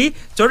àsìkò yìí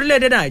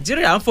torílẹ̀-èdè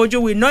Nàìjíríà ń fojú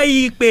winá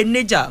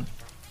ìpèníjà.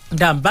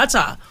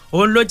 Dambata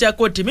òun ló jẹ́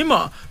kó di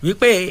mímọ̀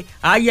wípé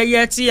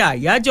ayẹyẹ ti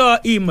àyájọ́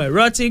ìmọ̀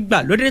ẹ̀rọ ti gbà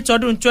lóde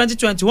tọdún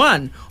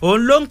 2021 òun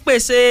ló ń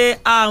pèsè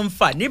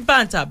àǹfààní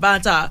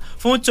bàǹtàbàǹtà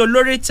fún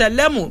tolórí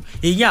tẹlẹ́mù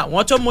ìyẹn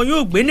àwọn tó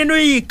mọyún gbé nínú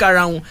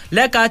ìkarahun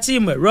lẹ́ka tí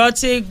ìmọ̀ ẹ̀rọ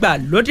ti gbà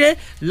lóde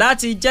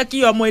láti jẹ́ kí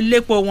ọmọ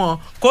iléepo wọn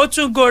kó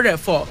tún go rẹ̀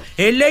fọ̀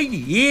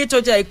eléyìí tó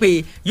jẹ́ pé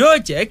yóò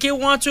jẹ́ kí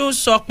wọ́n tún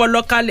sọ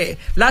pọlọ kalẹ̀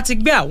láti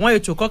gbé àwọn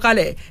ètò kan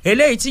kalẹ̀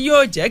eléyìí tí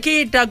yóò jẹ́ kí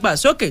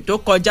ìdàgbàsókè tó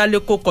kọjá lé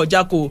kó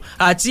kọjá kó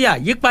àti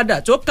àyípadà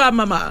tó ká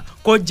màmá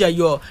kó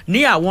jẹyọ ní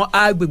àwọn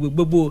agbègbè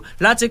gbogbo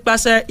láti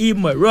pàṣẹ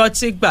ìmọ̀ ẹ̀rọ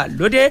tí gbà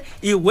lóde.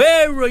 Ìwé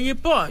ìròyìn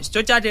Punch tó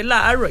jáde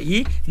láàárọ̀ yìí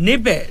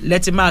níbẹ̀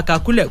lẹ́tì máa ka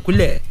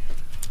kúlẹ̀kúlẹ̀.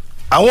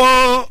 Àwọn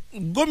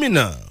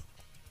gómìnà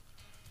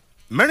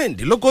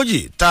mẹ́rìndínlógójì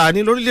tá a ní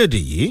lórílẹ̀‐èdè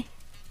yìí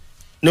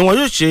ni wọn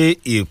yóò ṣe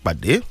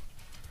ìpàdé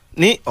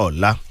ní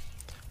ọ̀la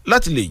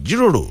láti lè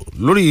jíròrò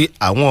lórí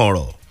àwọn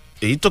ọ̀rọ̀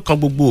èyí tó kan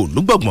gbogbo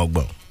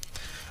olúgbọ̀ngbọ̀ngbọ̀n.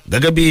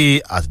 Gẹ́gẹ́ bí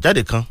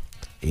àtẹ̀jáde kan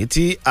èyí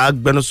tí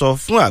agbẹnusọ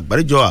fún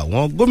àgbáríjọ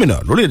àwọn gómìnà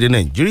lórílẹ̀‐èdè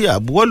Nàìjíríà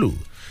buwọ́lù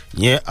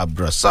yẹn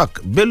Abdulrasaq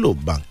Bello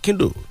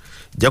Bankindo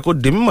jẹ́ kó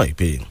di mímọ̀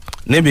pé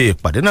níbi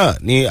ìpàdé náà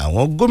ni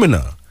àwọn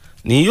gómìnà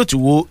ni yóò ti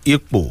wo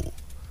ipò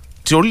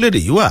tí orílẹ̀‐èdè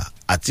yìí wà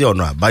àti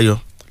ọ̀nà àbáyọ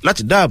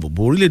láti dáàbò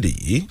bo orílẹ̀‐èdè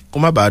yìí kó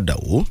má bàa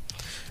dàwó.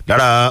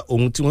 Lára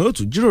ohun tí wọn yóò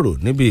tún jíròrò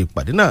níbi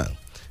ìpàdé náà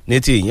ní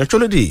ti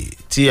ìyanṣẹ́lódì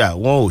ti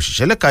àwọn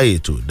òṣìṣẹ́ lẹ́ka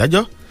ètò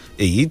ìdájọ́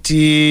èyí tí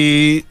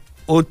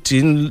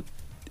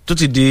tó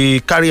ti di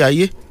kárí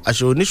ayé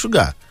aṣọ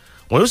oníṣúgà.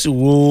 Wọn yóò sì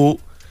wo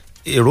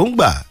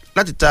èròǹgbà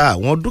láti ta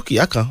àwọn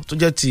dúkìá kan tó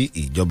jẹ́ ti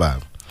ìjọba.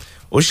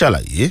 Ó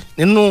ṣàlàyé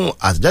nínú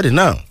àtẹ̀jáde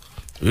náà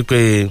wípé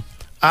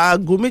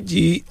aago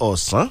 2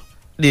 ọ̀sán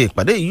ni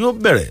ìpàdé yìí yóò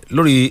bẹ̀rẹ̀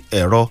lórí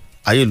ẹ̀rọ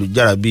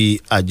ayélujára bíi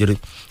ajere.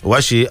 Ó wá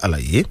ṣe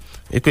àlàyé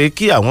wípé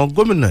kí àwọn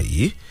gómìnà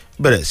yìí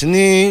bẹ̀rẹ̀ sí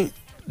ní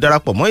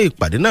darapọ̀ mọ́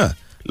ìpàdé náà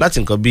láti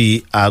nǹkan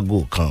bíi aago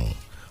 1.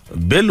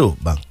 Bello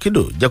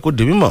Bankindo jẹ́ kó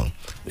di mímọ̀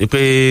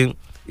wípé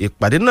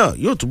ìpàdé náà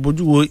yóò tún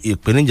bójú wo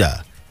ìpèníjà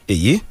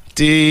èyí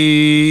tí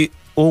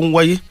ó ń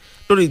wáyé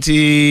lórí ti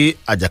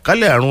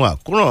àjàkálẹ̀ àrùn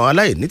àkóràn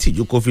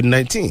aláìnítìjú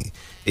COVID-19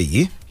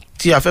 èyí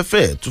tí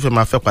afẹ́fẹ́ tún fẹ́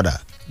máa fẹ́ padà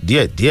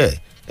díẹ̀díẹ̀.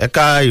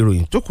 Ẹ̀ka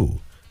ìròyìn tó kù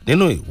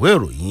nínú ìwé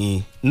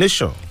ìròyìn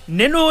Nation.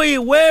 Nínú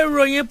ìwé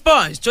ìròyìn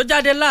Punch tó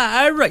jáde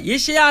láàárọ̀ yìí,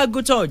 ṣé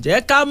àgùntàn ò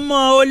jẹ́ ká mọ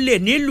olè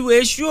nílùú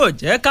èṣù ò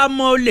jẹ́ ká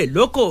mọ olè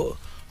lóko.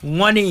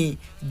 Wọ́n ní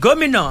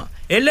gómìnà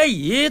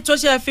eléyìí tó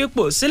ṣe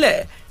fipò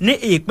sílẹ̀ ní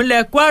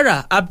ìpínlẹ̀ Kwara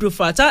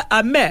Abdulfatah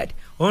Ahmed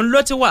òun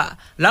ló ti wà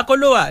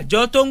lákòlò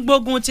àjọ tó ń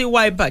gbógun ti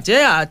wà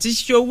ìbàjẹ́ àti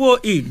ṣòwò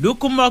ìlú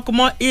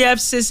kúmọ́kúmọ́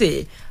EFCC.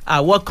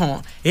 Àwọn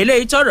kan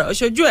eléyìí tọrọ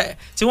ṣojú ẹ̀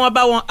tí wọ́n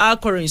bá wọn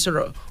akọ̀ròyìn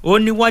sọ̀rọ̀ ó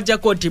ní wọ́n jẹ́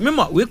kó di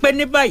mímọ̀ wípé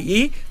ní báyìí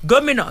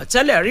gómìnà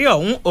tẹ́lẹ̀ rí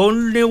ọ̀hún òun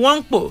ni wọ́n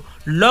ń pò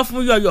lọ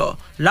fún yọ̀yọ̀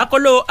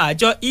lákòlò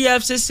àjọ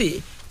EFCC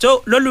tó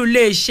lólú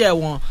iléeṣẹ́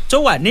wọn tó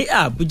wà ní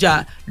Àbújá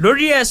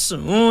lórí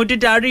ẹ̀sùn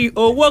dídarí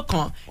owó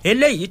kan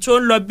eléyìí tó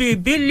ń lọ bíi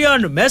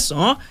bílíọ̀nù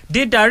 9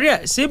 dídarí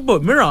ẹ̀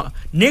síbòmíràn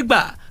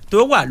nígbà tó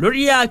wà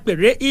lórí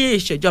àpèrè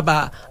ìṣèjọba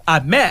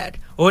Ahmed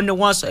ó ní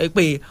wọ́n sọ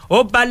pé ó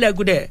balẹ̀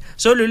gudẹ̀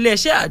sólú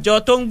iléeṣẹ́ àjọ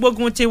tó ń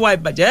gbógun ti ìwà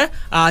ìbàjẹ́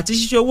àti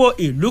ṣíṣe owó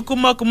ìlú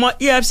kúmọ́kúmọ́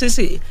EFCC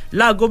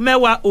láago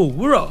 10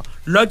 òwúrọ̀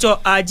lọ́jọ́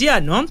Ajé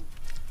àná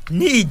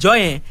ní ìjọ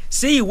yẹn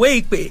sí ìwé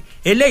ìpè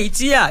eléyìí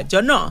tí àjọ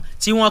náà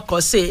tí wọ́n kọ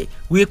sí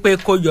wípé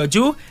kó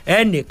yọjú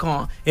ẹnìkan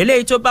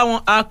eléyìí tó bá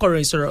wọn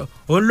akọ̀ròyìn sọ̀rọ̀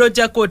òun ló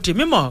jẹ́ kó di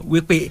mímọ̀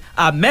wípé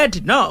Ahmed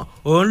náà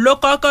òun ló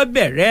kọ́kọ́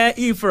bẹ̀rẹ̀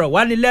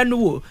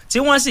ìfọ̀rọ̀wánilẹ́nuwò tí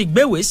wọ́n sì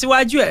gbéwèé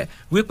síwájú ẹ̀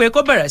wípé kó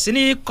bẹ̀rẹ̀ sí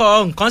ní kọ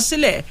nǹkan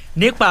sílẹ̀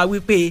nípa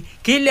wípé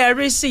kí lè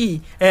rí sí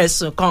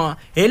ẹ̀sùn kan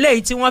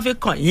eléyìí tí wọ́n fi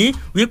kàn yín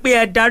wípé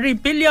ẹ darí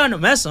bílíọ̀nù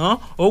 9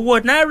 owó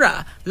náírà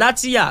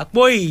láti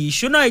àpò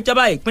ìṣúná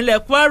ìjọba ìpínlẹ̀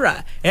Kwara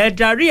ẹ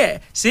darí ẹ̀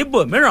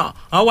síbòmíràn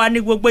wọ́n wá ní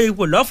gbogbo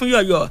ipò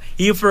lọ́fúnyọ̀yọ̀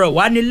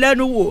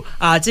ìfọ̀rọ̀wánilẹ́nuwò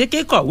àti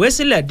kíkọ̀wé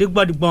sílẹ̀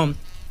dígbọ́ndígbọ́n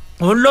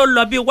òun ló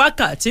lọ bí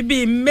wákàtí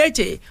bíi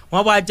méje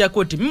wọ́n wá jẹ́ kó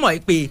di mímọ̀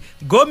pé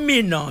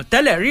gómìnà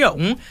tẹ́lẹ̀ rí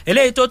ọ̀hún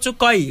eléyìí tó tún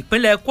kọ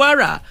ìpínlẹ̀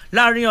Kwara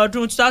láàrin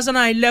ọdún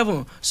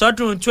 2011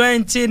 sọdún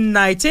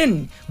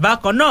 2019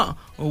 bákan náà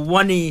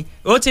wọ́n ní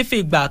ó ti fi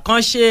ìgbà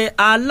kan ṣe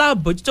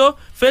alábòjútó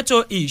fétò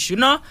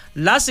ìṣúná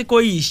lásìkò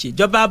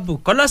ìṣèjọba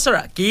Bukola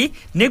Saraki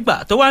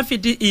nígbà tó wá ń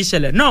fìdí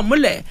ìṣẹ̀lẹ̀ náà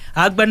múlẹ̀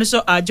agbẹnusọ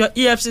àjọ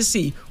EFCC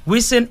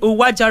Wilson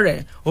Uwajare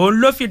òun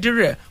ló fìdí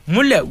rẹ̀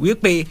múlẹ̀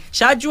wípé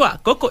ṣáájú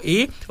àkókò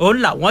yìí òun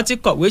làwọn ti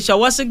kọ̀wé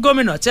ṣọwọ́ sí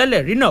gómìnà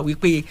tẹ́lẹ̀ rí náà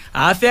wípé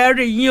àfẹ́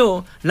rí yín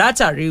o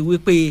látàrí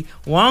wípé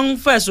wọ́n ń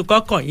fẹ̀sùn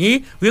kọkàn yín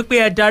wípé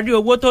ẹ darí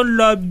owó tó ń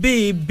lọ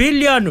bíi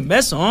bílíọ̀nù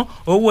 9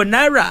 owó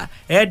náírà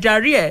ẹ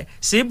darí ẹ̀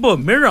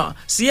síbòmíràn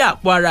sí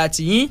àpò ara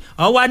tìyín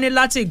wọ́n wá ní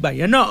láti ìgbà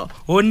yẹn náà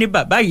ó ní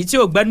bàbá yìí tí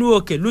ò gbẹ́nu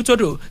òkè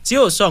lútòdò tí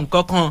ò sọ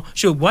nǹkan kan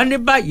ṣùgbọ́n ní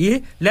báyìí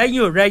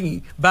lẹ́yìn òrẹ́yìn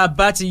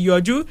bàbá ti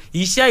yọjú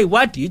iṣẹ́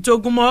ìwádìí tó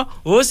gúnmọ́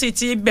ó sì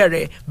ti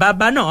bẹ̀rẹ̀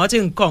bàbá náà ti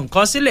ń kọ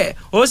nǹkan sílẹ̀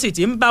ó sì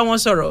ti ń bá wọn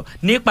sọ̀rọ̀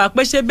nípa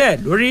pé ṣé bẹ́ẹ̀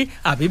lórí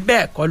àbí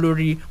bẹ́ẹ̀ kọ́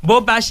lórí bó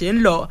bá ṣe ń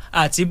lọ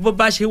àti bó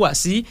bá ṣe wà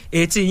sí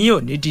etí yín ò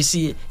ní di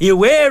sí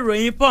ìwé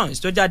ìròyìn Punch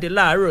tó jáde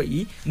láàárọ̀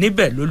yìí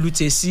níbẹ̀ ló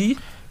lùtẹ̀ sí.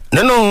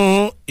 nínú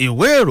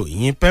ìwé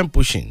ìròyìn pen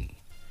pushing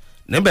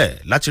níbẹ̀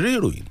láti rí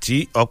ìròyìn tí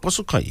ọpọ́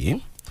sùn kàn yìí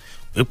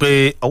wípé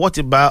ọwọ́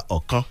ti bá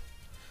ọ̀kan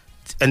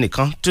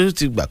ẹnìkan tó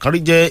ti gbà kan rí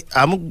jẹ́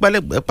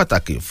amúgbálẹ́gbẹ̀ẹ́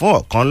pàtàkì fún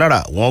ọ̀kan lára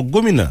àwọn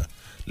gómìnà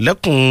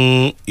lẹ́kùn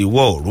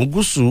ìwọ̀ oòrùn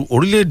gúúsù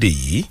orílẹ̀-èdè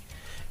yìí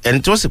ẹni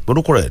tí wọ́n sì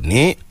porúkọ rẹ̀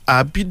ní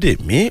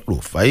Abídèmí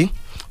Rufai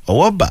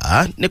ọwọ́ bá a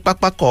ní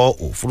pápákọ̀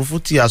òfurufú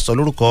tí a sọ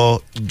lórúkọ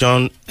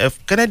John F.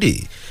 Kennedy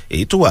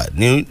èyí tó wà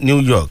ní New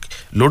York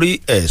lórí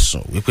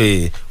ẹ̀sùn wípé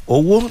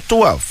owó tó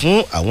wà fún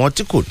àwọn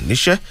tí kò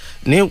níṣẹ́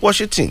ní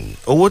Washington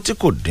owó tí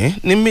kò dín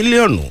ní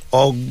mílíọ̀nù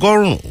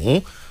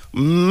 106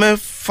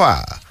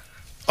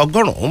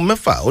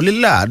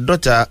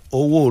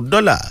 owó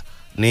dọ́là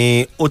ni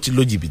ó ti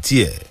lo jìbìtì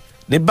ẹ̀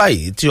ní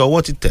báyìí tí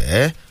ọwọ́ ti tẹ̀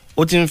ẹ́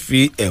ó ti ń fi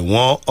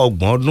ẹ̀wọ̀n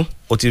 30 ọdún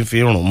ó ti ń fi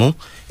rùn mú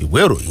ìwé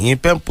ìròyìn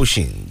pen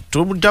pushing tó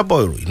jábọ̀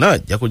ìròyìn náà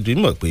jẹ́ kó di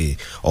mímọ̀ pé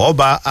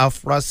ọba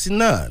afurasí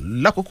náà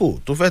lákòókò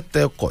tó fẹ́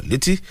tẹkọ̀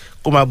létí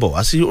kó máa bọ̀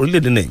wá sí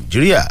orílẹ̀-èdè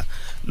Nàìjíríà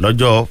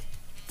lọ́jọ́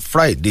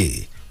Friday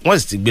wọ́n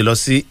sì ti gbé lọ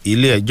sí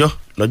ilé ẹjọ́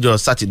lọ́jọ́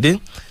Sátidé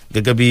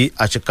gẹ́gẹ́ bí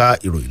àṣekà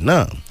ìròyìn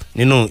náà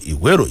nínú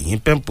ìwé ìròyìn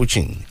pen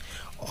pushing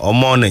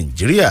ọmọ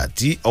Nàìjíríà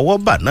tí ọwọ́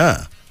bà náà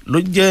ló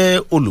jẹ́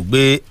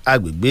olùgbé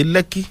agbègbè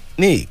Lẹ́kì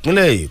ní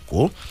ìpínlẹ̀ Èkó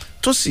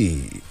tó sì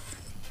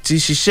ti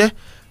ṣiṣẹ́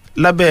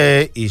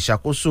lábẹ́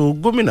ìṣàkóso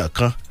gómìnà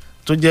kan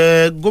tó jẹ́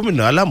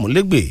gómìnà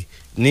alámúlégbè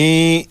ní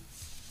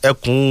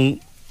ẹkùn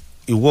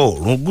ìwọ̀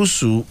oòrùn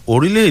gúúsù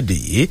orílẹ̀-èdè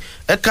yìí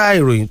ẹ̀ka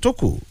ìròyìn tó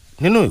kù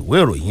nínú ìwé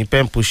ìròyìn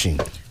pen pushing.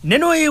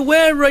 nínú ìwé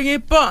ìròyìn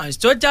Punch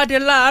tó jáde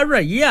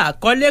láàárọ̀ yìí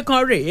àkọlé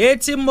kan rèé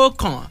tí mo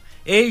kàn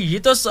èyí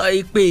tó sọ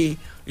pé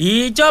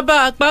ìjọba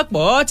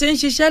àpapọ̀ ti ń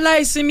ṣiṣẹ́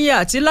láìsinmi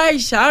àti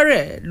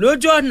láìsàárẹ̀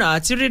lójú ọ̀nà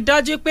àti rí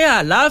dájú pé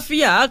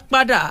àlàáfíà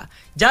padà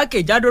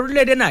jákèjádò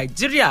orílẹ̀-èdè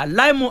Nàìjíríà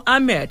Lai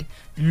Muhammed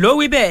ló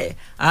wí bẹ́ẹ̀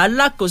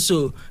alákòóso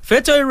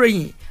fétò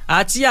ìròyìn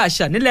àti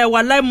àṣà nílẹ̀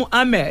wa Lai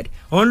Muhammed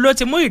òun ló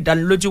ti mú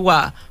ìdánilójú wá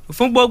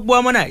fún gbogbo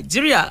ọmọ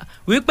Nàìjíríà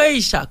wípé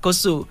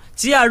ìṣàkóso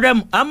tí ààrẹ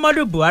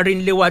Muhammadu Buhari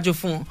ń léwájú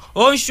fún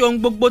ó ń ṣe ohun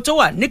gbogbo tó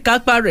wà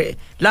níkápá rẹ̀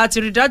láti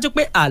rí dájú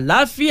pé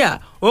àlàáfíà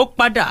ó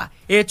padà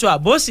ètò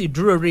ààbò sì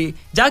dúró re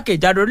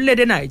jákèjádò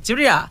orílẹ̀-èdè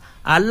Nàìjíríà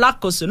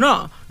alákòóso náà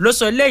ló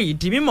sọ eléyìí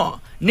di mímọ̀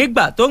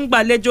nígbà tó ń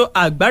gbàlejò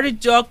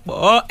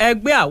àgbáríjọpọ̀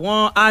ẹgbẹ́ àwọn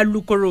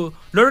alukoro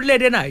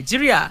lórílẹ̀‐èdè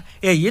Nàìjíríà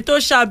èyí tó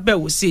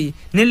ṣàbẹ̀wò sí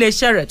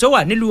níléeṣẹ́ rẹ̀ tó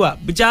wà nílùú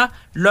Àbújá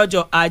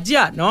lọ́jọ́ Ajé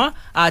àná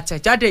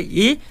àtẹ̀jáde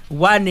yìí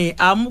wà ní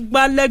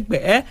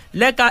amúgbálẹ́gbẹ̀ẹ́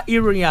lẹ́ka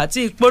ìròyìn àti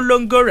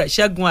ìpolongo rẹ̀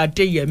Ṣẹ́gun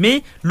Adéyẹmí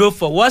ló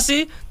fọwọ́ sí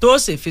tó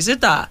sì fi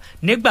síta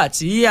nígbà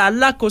tí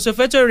alákòóso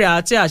fẹ́tọ̀rẹ̀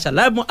àti àṣà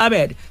Lai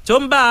Muhammed tó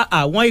ń bá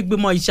àwọn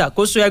ìgbìmọ̀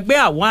ìṣàkóso ẹgbẹ́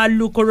àwọn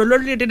alukoro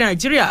lórílẹ̀‐èdè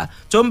Nàìjíríà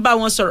tó ń bá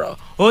wọn sọ̀rọ̀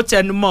ó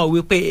tẹnumọ́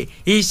wípé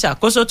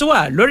ìṣàkóso tó wà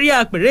lórí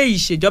àpèrè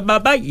ìṣèjọba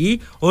báyìí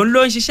òun ló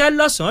ń ṣiṣẹ́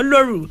lọ́sàn-án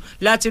jíròrò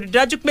láti rí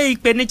dájú pé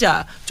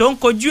ìpèníjà tó ń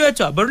kojú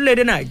ètò ààbò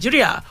orílẹ̀-èdè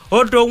Nàìjíríà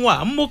ó dohun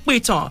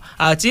àmúpìtàn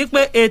àti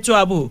pé ètò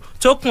ààbò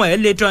tó kún ẹ̀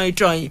lè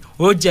tọ̀yìn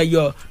ó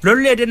jẹyọ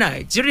lórílẹ̀-èdè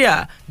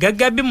Nàìjíríà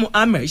gẹ́gẹ́ bí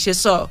Muhammed ṣe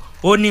sọ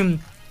ó ní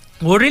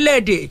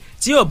orílẹ̀-èdè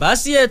tí ò bá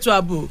sí ètò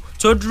ààbò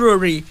tó dúró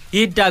re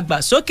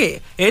ìdàgbàsókè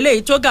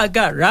eléyìí tó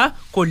gàgàrà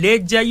kò lè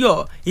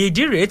jẹyọ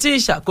ìdí rèé tí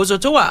ìṣàkóso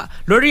tó wà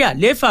lórí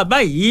àlééfà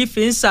báyìí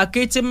fi ń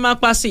sakitì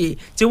mápàsì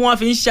tí wọ́n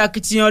fi ń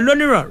ṣakitiyan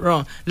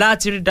lónìrànràn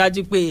láti rí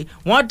dájú pé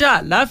wọ́n dá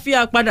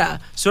àlàáfíà padà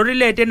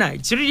sórílẹ̀-èdè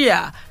Nàìjíríà.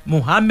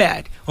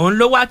 Muhammed òun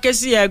ló wá ké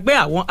sí ẹgbẹ́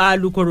àwọn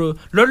alukoro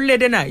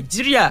lórílẹ̀-èdè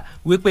Nàìjíríà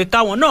wípé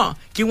káwọn náà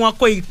kí wọ́n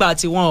kó ipa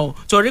tiwọn o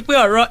torí pé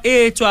ọ̀rọ̀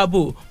ètò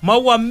ààbò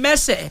mọ́wọ́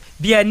mẹ́sẹ̀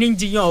bí ẹni ń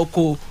jiyàn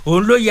oko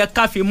òun ló yẹ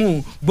ká fi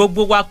mú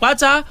gbogbo wa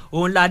pátá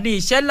òun là ní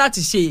iṣẹ́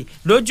láti ṣe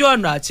lójú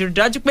ọ̀nà àti rí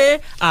dájú pé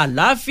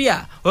àlàáfíà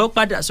ó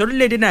padà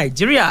sórílẹ̀-èdè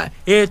Nàìjíríà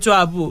ètò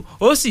ààbò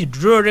ó sì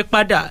dúró re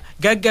padà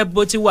gẹ́gẹ́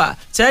bó ti wà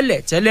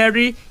tẹ́lẹ̀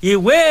rí.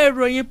 ìwé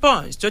ìròyìn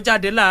Punch tó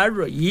jáde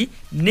láàárọ̀ yìí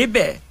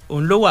níbẹ̀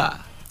òun ló wà.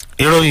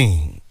 ìròyìn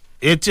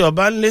etí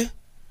ọba ńlé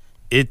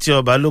etí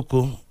ọba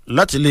lóko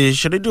láti lè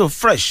ṣe rédíò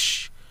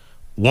Fresh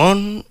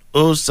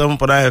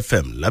 107.9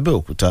 FM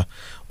lábẹ́òkúta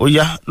ó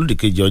yá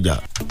lódìkejì ọjà.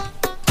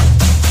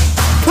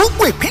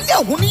 gbogbo ìpínlẹ̀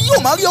ọ̀hún ni yóò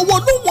máa rí ọwọ́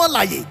Olóhùn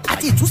Alààyè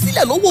àti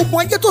ìtúsílẹ̀ lọ́wọ́ ogun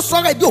ayé tó sọ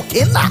ara ẹ̀ di òkè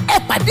ńlá ẹ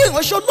pàdé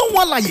ìránṣẹ́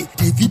Olóhùn Alààyè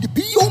David B.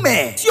 Yomẹ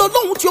tí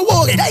Ọlọ́run ti owó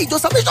rẹ̀ dá ìjọ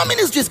Salvation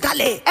Ministries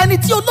kalẹ̀ ẹni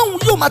tí Ọlọ́run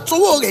yóò máa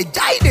tọwọ́ rẹ̀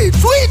já ìdè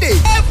tú ìdè.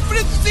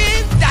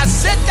 Everything that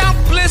Satan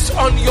placed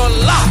on your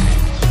life,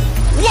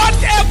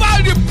 whatever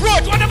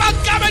reproach, whatever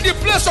garment he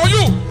placed on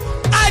you,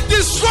 I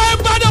destroy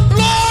by the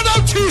blood of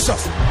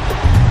Jesus.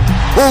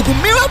 Ogun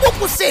Miracle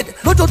Crusade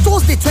lọ́jọ́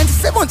Thursday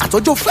 27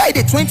 àtọjọ́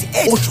Friday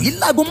 28 oṣù yìí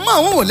láago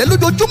 5 ọ̀lẹ́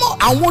lójoojúmọ́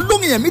àwọn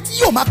olórin ẹ̀mí tí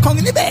yóò máa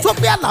kọrin níbẹ̀ tó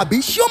pé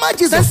Àlàbí Chioma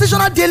Jesus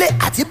Sensational Dele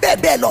àti bẹ́ẹ̀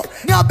bẹ́ẹ̀ lọ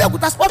ní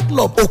Abẹ́òkúta Sport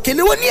Club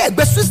Òkèléwó ní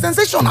ẹ̀gbẹ́ Sweet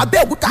Sensation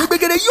Abẹ́òkúta ní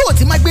gbẹgẹdẹ yóò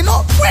ti máa gbé náà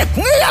fún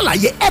ẹ̀kúnrẹ́rẹ́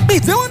àlàyé ẹ pè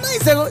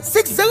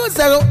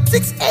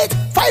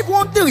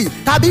 09060068513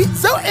 tàbí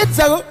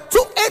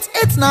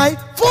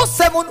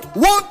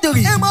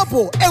 08028894713 ẹ máa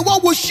bọ̀ ẹ wá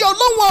wo ṣẹ́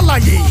Ọlọ́run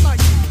Alààyè.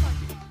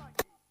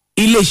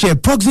 Iléeṣẹ́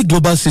Proxy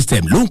Global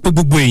System ló ń pe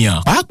gbogbo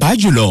èèyàn pàápàá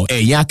jùlọ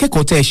ẹ̀yin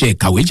akẹ́kọ̀ọ́ tẹ́ ẹ ṣe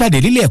kàwé jáde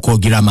nílé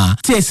ẹ̀kọ́ girama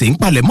tí ẹ sì ń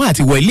palẹ̀mọ́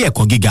àti wọ ilé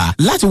ẹ̀kọ́ gíga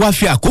láti wá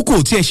fi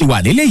àkókò tí ẹ ṣe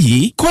wà nílé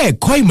yìí kọ́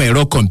ẹ̀kọ́ ìmọ̀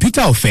ẹ̀rọ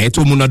kọ̀ǹpútà ọ̀fẹ́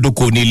tó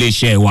múnádóko ní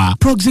iléeṣẹ́ wa.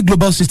 Proxy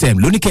Global System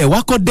ló ní kẹ́ ẹ wá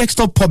kọ́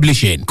desktop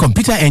publishing,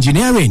 computer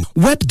engineering,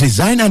 web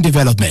design and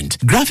development,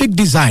 graphic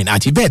design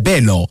àti bẹ́ẹ̀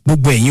bẹ́ẹ̀ lọ.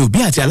 Gbogbo ẹ̀yin òbí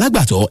àti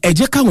alágbàtọ́ ẹ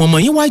jẹ́ káwọn ọmọ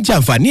yín wá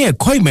jàǹfààní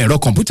ẹ̀kọ́ ìmọ̀ ẹ̀rọ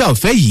kọ̀ǹpútà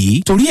ọ̀fẹ́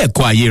yìí torí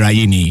ẹ̀kọ́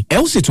ayérayé ni. Ẹ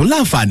ó sì tún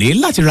láǹfààní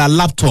láti ra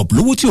laptop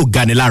lówó tí ò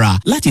gani lára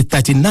láti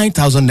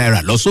 39,000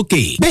 naira lọ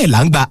sókè. Bẹ́ẹ̀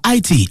là ń gba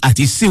IT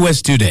àti CWE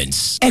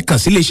students. Ẹ kàn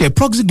sí iléeṣẹ́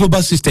Proxy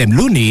Global System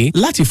lónìí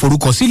láti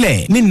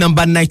forúkọsílẹ̀ ní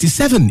nọ́mbà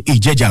 97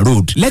 Ìjẹ̀jà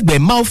Road lẹ́gbẹ̀ẹ́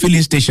Mao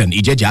Filling Station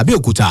Ìjẹ̀jà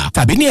Abẹ́òkúta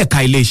tàbí ní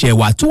ẹ̀ka iléeṣẹ́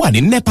wa tó wà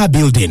ní NEPA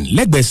Building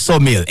lẹ́gbẹ̀ẹ́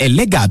Sawmill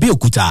Ẹlẹ́gà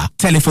Abẹ́òkúta.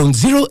 Telephone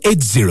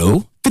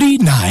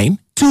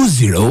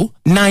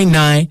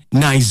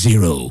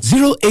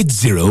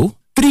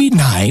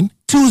 08039209990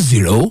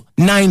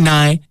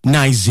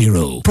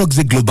 08039209990.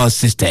 Proxy Global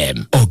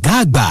System ọ̀gá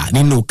àgbà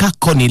nínú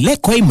kákọ́ni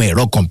lẹ́kọ̀ọ́ ìmọ̀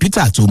ẹ̀rọ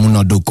kọ̀ǹpútà tó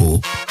múnádóko.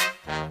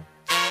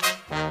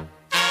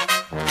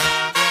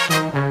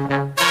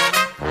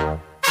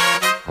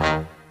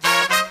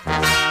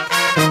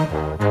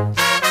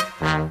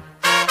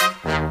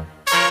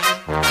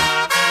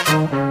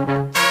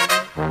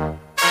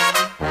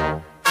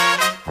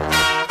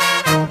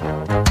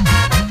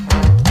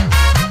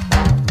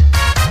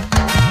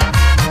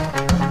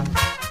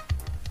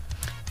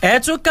 ẹ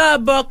tún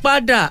káàbọ̀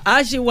padà a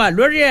ṣì wà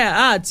lórí ẹ̀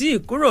àti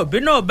ìkúrò bí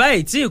náà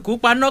báyìí tí ìkú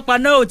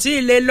panápaná ò tí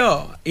ì lè lọ.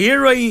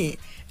 ìròyìn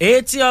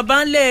etí ọba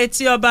ńlẹ̀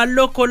etí ọba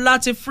lóko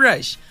láti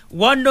Fresh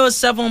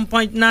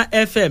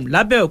 107.9 FM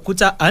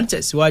lábẹ́òkúta à ń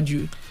tẹ̀síwájú.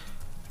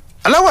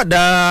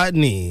 aláwàdà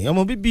ni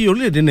ọmọ bíbí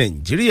orílẹ̀-èdè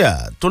Nàìjíríà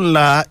tó ń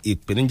la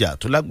ìpèníjà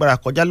tó lágbára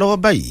kọjá lọ́wọ́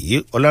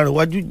báyìí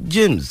Ọlárẹ̀wájú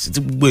James tí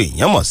gbogbo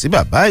èèyàn mọ̀ sí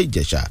Bàbá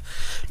Ìjẹ̀ṣà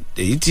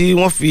èyí tí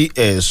wọ́n fi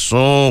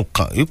ẹ̀sùn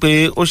kàn wípé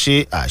ó ṣe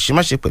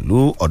àṣemáṣe pẹ̀lú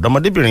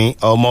ọ̀dọ́mọdébìnrin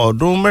ọmọ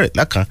ọdún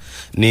 14 kan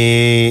ní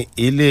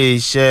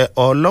iléeṣẹ́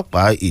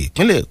ọlọ́pàá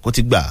ìpínlẹ̀ Èkó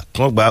ti gbà kí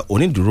wọ́n gba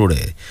onídùúró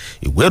rẹ̀.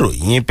 ìwé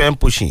ìròyìn pen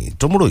pushing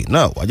tó mú ròyìn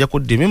náà wá jẹ́ kó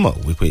di mímọ̀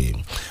wípé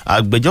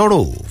agbẹjọ́rò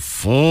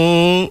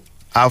fún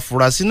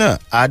afurasí náà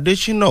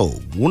Adésínà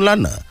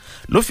Ògúnlànà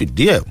ló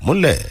fìdí ẹ̀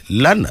múlẹ̀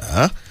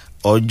lánàá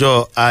ọjọ́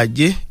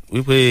Ajé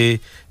wípé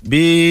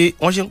bí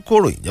wọ́n ṣe ń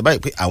kóró ìjọba yìí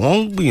pé àwọn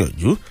ń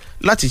gbìyànjú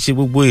láti ṣe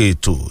gbogbo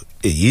ètò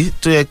èyí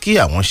tó yẹ kí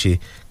àwọn ṣe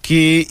kí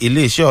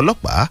iléeṣẹ́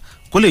ọlọ́pàá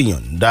kó lè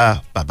yọ̀ǹda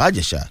Bàbá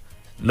Ìjẹ̀ṣà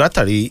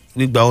látàrí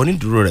gbígba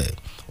onídùúró rẹ̀.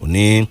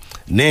 òní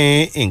ní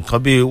nǹkan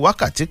bíi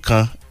wákàtí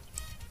kan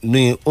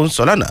ni ó ń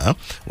sọ lánàá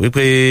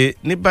wípé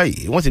ní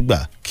báyìí wọ́n ti gbà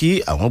kí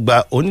àwọn gba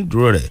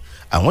onídùúró rẹ̀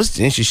àwọn sì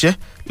ti ń ṣiṣẹ́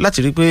láti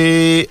rí pé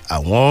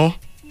àwọn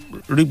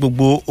rí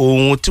gbogbo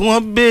ohun tí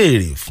wọ́n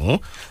béèrè fún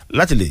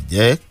láti lè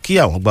jẹ́ kí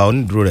àwọn gba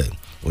onídùúró rẹ̀.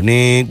 òní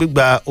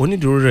gbígba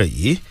onídùúró rẹ̀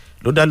yìí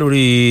ló dá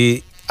lórí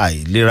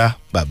àìlera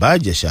Bàbá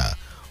Ìjẹ̀ṣà.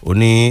 ó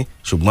ní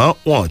ṣùgbọ́n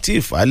wọn ò tí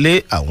ì fà á lé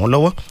àwọn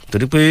lọ́wọ́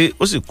torí pé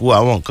ó sì kú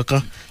àwọn nǹkan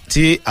kan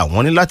tí àwọn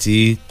ní láti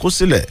kó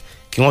sílẹ̀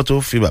kí wọ́n tó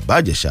fi bàbá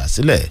Ìjẹ̀ṣà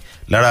sílẹ̀.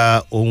 Lára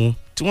ohun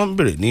tí wọ́n ń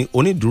bèrè ní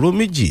onídùúró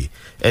méjì,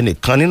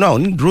 ẹnìkan nínú àwọn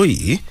onídùúró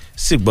yìí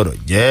sì gbọ́dọ̀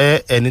jẹ́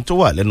ẹni tó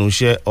wà lẹ́nu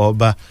iṣẹ́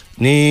ọba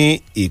ní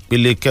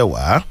ìpele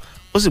kẹwàá,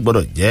 ó sì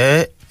gbọ́dọ̀ jẹ́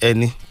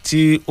ẹni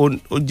tí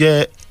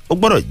ó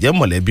gbọ́dọ̀ jẹ́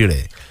mọ̀lẹ́bí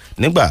rẹ̀,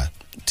 nígbà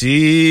tí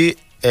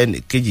ẹnì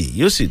kejì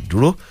yóò sì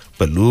dúró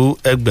pẹ̀lú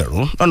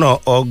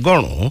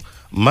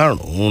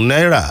 1,150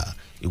 náírà.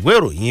 Ìwé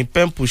ìròyìn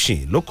pen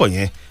pushing ló kọ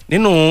yẹn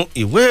nínú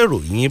ìwé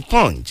ìròyìn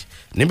Punch.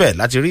 Níbẹ̀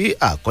láti rí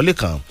àkọlé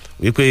kan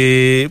wípé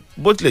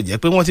bó tilẹ̀ jẹ́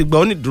pé wọ́n ti gba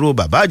onídùúró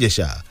bàbá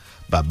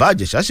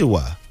Ìjẹ̀ṣà sì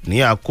wà ní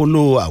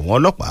àkóló àwọn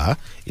ọlọ́pàá.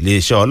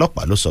 Iléeṣẹ́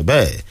ọlọ́pàá ló sọ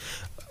bẹ́ẹ̀.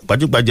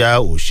 Gbajúgbajà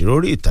òṣèré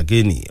orí ìtàgé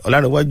ni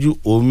Ọlárẹ̀wájú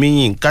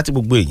Omiyinka tí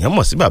gbogbo èèyàn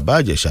mọ̀ sí bàbá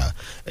Ìjẹ̀ṣà,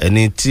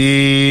 ẹni tí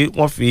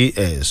wọ́n fi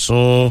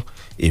ẹ̀sùn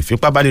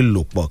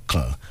ìfipábánilòpọ̀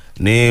kàn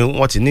ni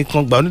wọ́n ti ní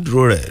kán gba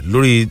onídùúró rẹ̀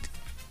lórí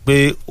pé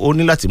ó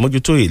ní láti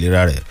mójútó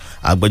ìlera rẹ̀.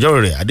 Agbẹjọ́rò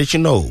rẹ̀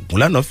Adéṣínà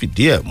Ògúnlànà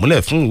fìdí ẹ̀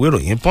múlẹ̀ fún ìwé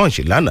ìròyìn Punch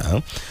lánàá.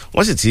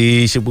 Wọ́n sì ti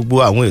ṣe gbogbo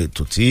àwọn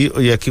ètò tí ó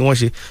yẹ kí wọ́n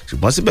ṣe,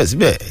 ṣùgbọ́n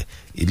síbẹ̀síbẹ̀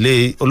ilé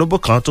olóbó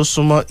kan tó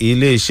súnmọ́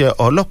iléeṣẹ́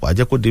ọlọ́pàá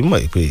jẹ́ kó di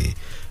mímọ̀ pé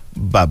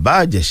bàbá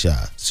Ìjẹ̀ṣà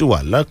sì wà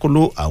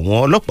lákòlò àwọn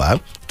ọlọ́pàá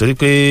torí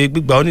pé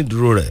gbígba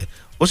onídùúró rẹ̀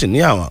ó sì ní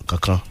àwọn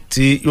kankan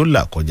tí yóò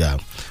là kọjá.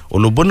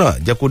 Olóbó náà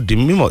jẹ́ kó di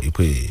mímọ̀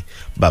pé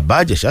bàbá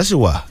Ìjẹ̀ṣà sì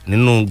wà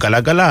nínú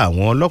galagala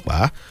àwọn ọlọ́pàá,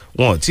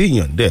 wọn ò tí ì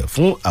yànjẹ́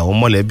fún àwọn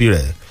mọ̀lẹ́bí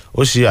rẹ̀.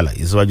 Ó ṣe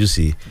àlàyé síwájú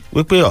sí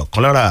wípé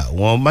ọ̀kan lára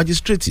àwọn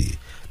májísírèètì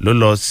ló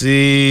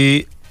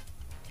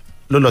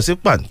lọ sí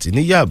pàǹtí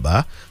ní Yàbá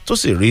tó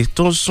sì rí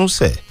tó ń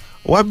súnsẹ̀,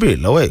 wá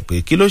béèrè lọ́wọ́ ẹ̀ pé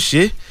kí ló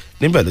ṣe.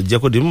 Níbẹ̀ ló jẹ́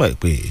kó di mímọ̀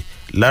pé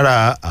lára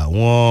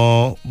àwọn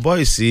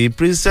bọ́ìsì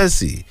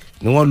prínsẹ́sì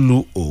ni wọ́n lu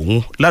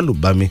òun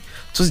lálùbami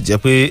tó sì jẹ́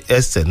pé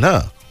ẹsẹ̀ náà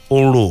ó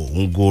ń ro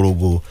òun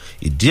gorogo.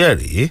 Ìdí ẹ̀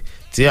rèé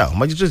tí àwọn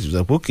májísírèètì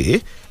sọ pé òkè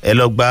ẹ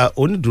lọ gba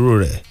onídùúró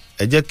rẹ̀,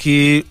 ẹ jẹ́ kí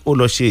ó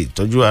lọ ṣe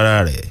ìtọ́jú ara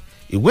rẹ̀.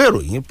 Ìwé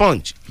ìròyìn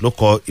Punch ló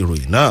kọ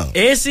ìròyìn náà.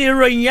 Èsì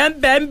ìròyìn yẹn ń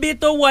bẹ ń bí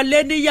tó wọlé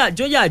ní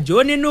yàjóyàjó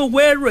nínú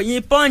ìwé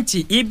ìròyìn Punch.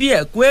 Ibi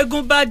ẹ̀kú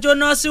eégún bá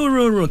jóná sí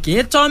rùrùn kì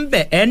í tán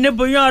bẹ̀ ẹni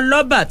bóyá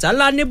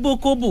Ọlọ́bàtálá ní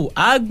búkúbù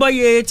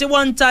àgbọ́yé tí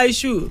wọ́n ń ta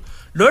iṣu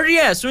lórí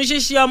ẹ̀sùn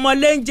ṣíṣe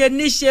ọmọléńjẹ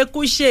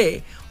níṣekúṣe.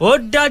 Ó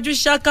dájú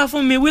ṣáká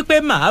fún mi wípé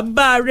màá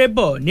bá a rẹ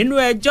bọ̀ nínú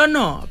ẹjọ́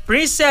náà.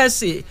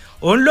 Princess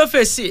òun ló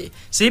fèsì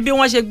sí bí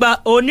wọ́n ṣe gba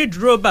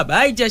onídùúró bàbá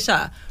Ìjẹ̀ṣà.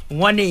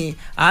 Wọ́n ní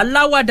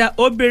aláwàdà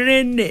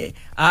obìnrin ní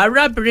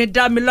arábìnrin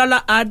Dámilọ́lá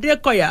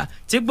Adékọ̀yà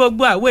tí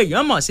gbogbo àwọn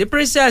èèyàn mọ̀ sí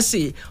Princess,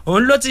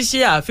 òun ló ti ṣe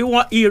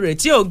àfihàn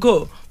ìrètí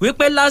ògo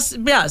wípé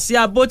lábẹ́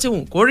àsíá bó ti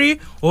wù kó rí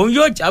òun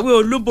yóò jáwé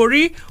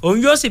olúborí,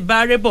 òun yóò sì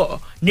bá rẹ̀ bọ̀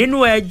nínú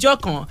ẹjọ́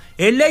kan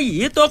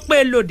eléyìí tó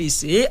pé lòdì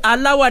sí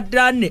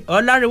aláwàdà ní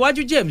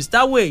Ọlárẹ̀wájú James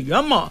táwọn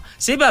èèyàn mọ̀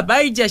sí bàbá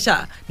Ìjẹ̀ṣà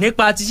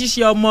nípa ti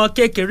ṣíṣe ọmọ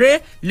kékeré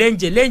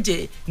léńjeléńje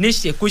ní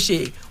ṣekúṣe.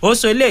 Ó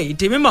sọ eléyìí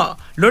di mímọ̀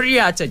lórí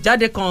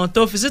àtẹ̀jáde kan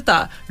tó fi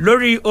síta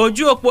lórí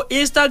ojú òpó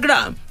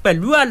Instagram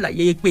pẹ̀lú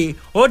àlàyé pé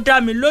ó dá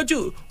mi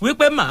lójú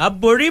wípé màá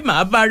borí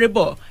màá bá rẹ̀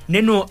bọ̀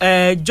nínú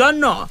ẹjọ́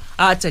náà.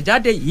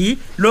 Àtẹ̀jáde yìí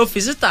ló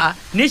fi síta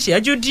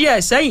níṣẹ́jú díẹ̀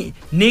sẹ́yìn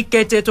ní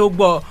kété tó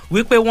gbọ́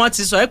wípé wọ́n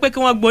ti sọ pé kí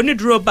wọ́n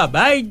gbónídùúró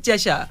bàbá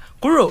Ìjẹ̀ṣà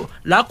kúrò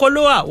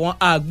lákọlò àwọn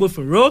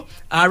agbófinró.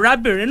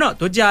 Arábìnrin náà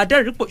tó jẹ́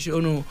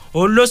adẹ́rìnpòṣónú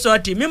òun ló sọ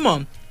di mímọ̀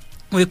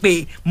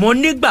wípé mo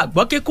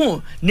nígbàgbọ́ kíkún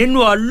nínú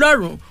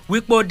Ọlọ́run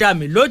wípé ó dá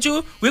mi lójú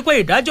wípé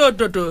ìdájọ́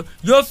òdodo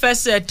yóò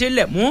fẹsẹ̀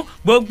tilẹ̀ mú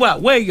gbogbo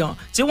àwọn èèyàn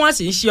tí wọ́n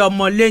sì ń ṣe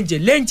ọmọ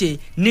léńjeléńje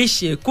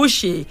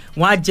níṣekúṣe.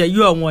 Wọ́n á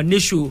jẹyọ wọn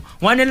níṣu.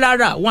 Wọ́n ní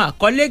lára àwọn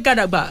àkọlé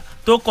gàdàgbà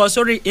tó kọ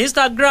sórí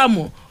Instagram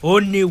ó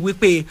ní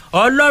wípé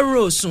Ọlọ́run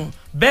ò sùn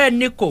bẹ́ẹ̀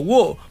ni kò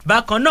wò.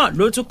 Bákan náà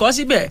ló tún kọ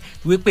síbẹ̀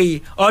wípé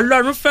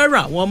Ọlọ́run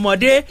fẹ́ràn àwọn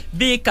ọmọdé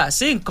bíi kà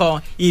sí nǹkan.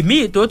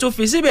 Ìmíì tó tún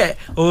fi síbẹ̀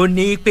ó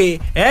ní pé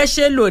ẹ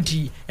ṣe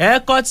lòdì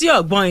ẹ̀kọ́ tí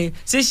ọ̀gbọ́n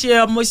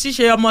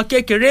ṣíṣe ọmọ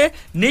kékeré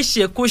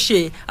níṣekúṣe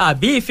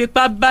àbí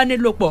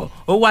ìfipábánilòpọ̀.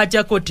 Ó wá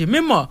jẹ́ kó di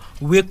mímọ̀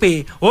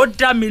wípé ó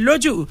dá mi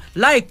lójú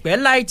láìpẹ́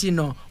láì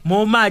jìnnà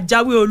mo máa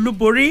jáwé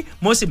olúborí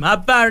mo sì máa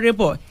bá a rẹ̀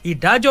bọ̀.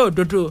 Ìdájọ́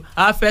òdodo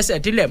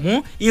afẹsẹ̀dílẹ̀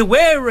mú. Ìwé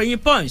ìròyìn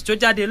Punch tó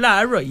jáde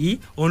láàárọ̀ yìí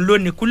òun ló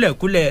ní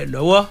kúlẹ̀kúlẹ̀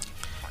lọ́wọ́.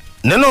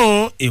 Nínú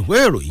ìwé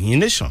ìròyìn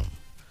Nation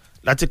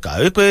láti kà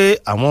wípé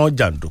àwọn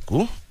jàǹdùkú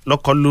ló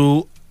kọlù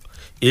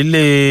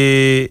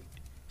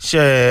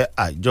iléeṣẹ́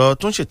àjọ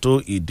tó ń ṣètò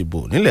ìdìbò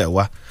nílẹ̀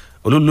wa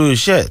olúlu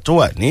iṣẹ́ tó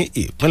wà ní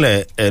ìpínlẹ̀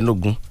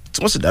Enugu tí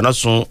wọ́n sì dáná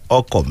sun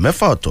ọkọ̀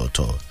 6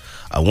 ọ̀tọ̀ọ̀tọ̀.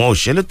 Àwọn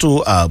òṣèlétò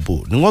ààbò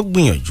ni wọ́n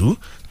gbìyànjú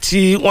tí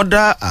wọ́n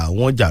dá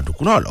àwọn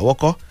jàǹdùkú náà lọ́wọ́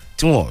kọ́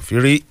tí wọ́n fi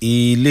rí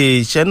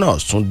iléeṣẹ́ náà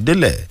sún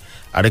délẹ̀.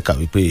 Àríkà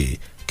wípé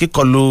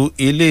kíkọlù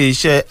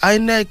iléeṣẹ́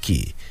INEC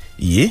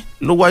yìí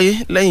ló wáyé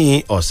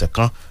lẹ́yìn ọ̀sẹ̀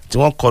kan tí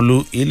wọ́n kọlù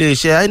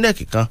iléeṣẹ́ INEC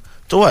kan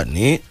tó wà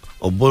ní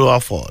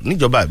Obolafo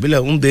níjọba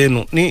ìbílẹ̀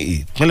Ndenu ní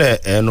ìpínlẹ̀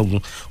Enugu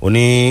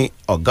òní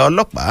ọ̀gá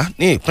ọlọ́pàá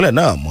ní ìpínlẹ̀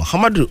náà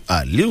Muhammadu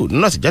Aliu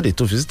nínú àtẹ̀jáde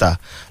tó fi síta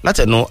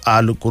látẹnu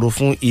alukoro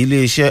fún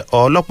iléeṣẹ́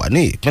ọlọ́pàá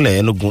ní ìpínlẹ̀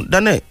Enugu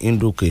Daniel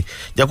Nduke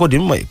jákòdì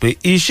mọ̀ pé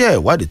iṣẹ́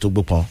ìwádìí tó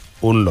gbópọn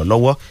ó ń lọ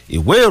lọ́wọ́.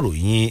 ìwé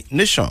ìròyìn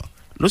Nation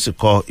ló sì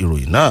kọ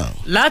ìròyìn náà.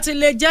 láti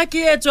lè jẹ́ kí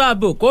ètò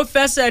ààbò kó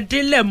fẹsẹ̀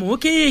dílẹ̀ mú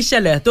kí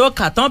ìṣẹ̀lẹ̀ tó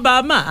kàtán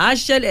bá máa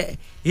ṣẹlẹ̀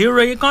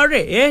ìròyìn kan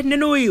rèé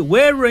nínú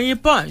ìwé ìròyìn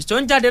Punch tó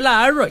ń jáde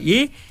láàárọ̀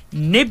yìí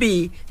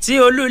níbi tí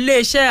olú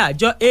iléeṣẹ́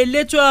àjọ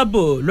elétò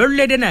ààbò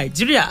lórílẹ̀‐èdè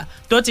Nàìjíríà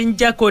tó ti ń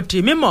jẹ́ kó di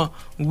mímọ̀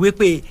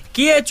wípé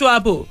kí ètò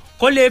ààbò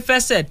kó lè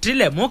fẹsẹ̀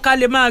dílẹ̀ mú ká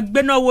lè máa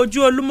gbéná wojú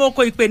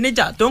olúmọ́kọ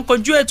ìpèníjà tó ń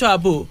kojú ètò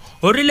ààbò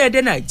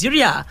orílẹ̀‐èdè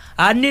Nàìjíríà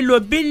a nílò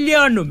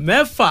bílíọ̀nù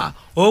 6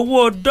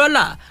 owó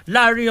dọ́là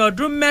láàrin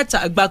ọdún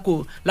 3 gbáko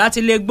láti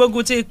lè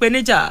gbógun ti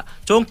ìpèníjà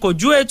tó ń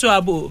kojú ètò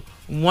ààbò.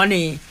 wọ́n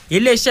ní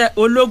iléeṣẹ́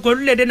ológun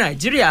orílẹ̀‐èdè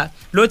Nàìjíríà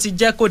ló ti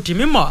jẹ́ kó di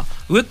mímọ̀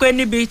wípé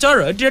níbi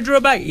tọ́rọ̀ dé dúró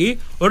báyìí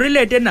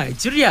orílẹ̀‐èdè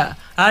Nàìjíríà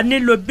a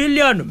nílò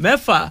bílíọ̀nù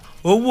 6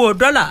 owó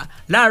dọ́là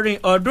láàrin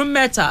ọdún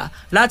 3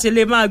 láti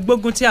lè máa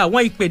gbógun ti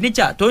àwọn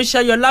ìpèníjà tó ń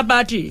ṣẹ́yọ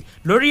lábàdì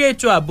lórí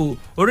ètò ààbò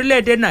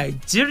orílẹ̀‐èdè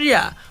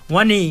Nàìjíríà.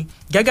 wọ́n ní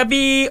gẹ́gẹ́ bí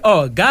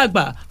ọ̀gá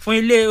àgbà fún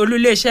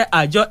olúléeṣẹ́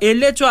àjọ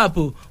elétò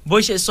ààbò bó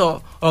ṣe sọ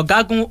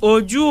ọ̀gágun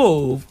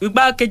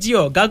igbákejì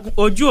ọ̀gágun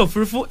ojú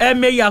òfurufú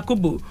Eme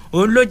Yakubu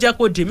òun ló jẹ́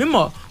kó di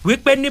mímọ̀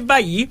wípé ní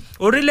báyìí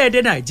orílẹ̀‐èdè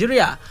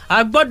Nàìjíríà a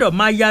gbọ́dọ̀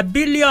máa ya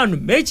bílíọ̀nù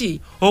 2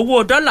 owó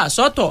dọ́là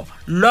sọ́tọ̀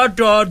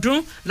lọ́dọọdún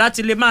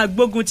láti lè máa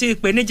gbógun ti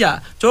ìpèníjà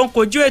tó ń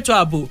kojú ètò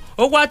ààbò.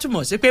 ó wá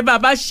túmọ̀ sí pé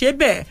bàbá ṣe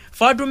bẹ́ẹ̀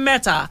fọ́dún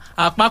 3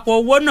 àpapọ̀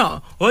owó náà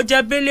ó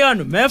jẹ́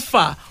bílíọ̀nù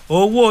 6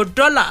 owó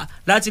dọ́là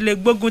láti lè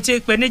gbógun ti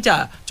ìpèníjà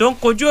tó ń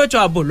kojú ètò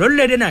ààbò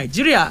lórílẹ̀‐èdè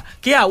Nàìjíríà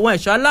kí àwọn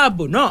ẹ̀ṣọ́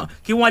aláàbò náà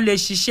kí wọ́n lè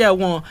ṣiṣẹ́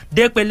wọn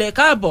dépele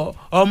káàbọ̀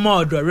ọmọ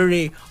ọ̀dọ̀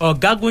rere.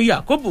 ọ̀gágun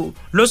Yakubu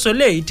ló sọ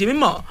léyìí di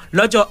mímọ̀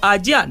lọ́jọ́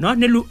Ajé àná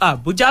nílùú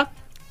Àbújá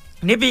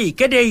níbi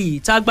ìkéde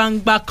ìta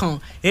gbangba kan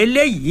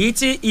eléyìí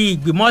tí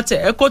ìgbìmọ̀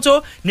tẹ̀ẹ́kótó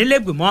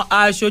nílẹ̀gbìmọ̀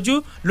aṣojú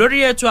lórí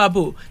ètò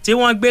ààbò tí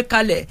wọ́n gbé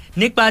kalẹ̀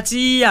nípa tí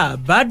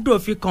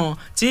àbádòfin kan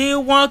tí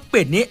wọ́n pè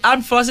ní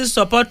Armed Forces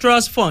Support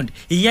Trust Fund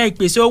ìyẹn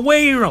ìpèsè owó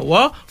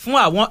ìrànwọ́ fún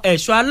àwọn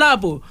ẹ̀ṣọ́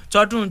aláàbò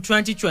tọdún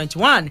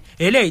 2021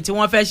 eléyìí tí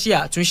wọ́n fẹ́ ṣe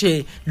àtúnṣe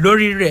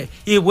lórí rẹ̀.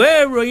 ìwé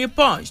ìròyìn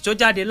Punch tó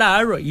jáde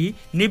láàárọ̀ yìí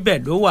níbẹ̀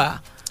ló wà.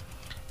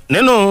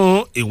 nínú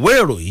ìwé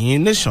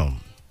ìròyìn Nation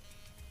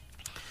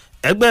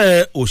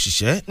ẹgbẹ́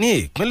òṣìṣẹ́ ní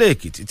ìpínlẹ̀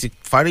Èkìtì ti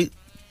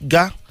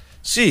fárígá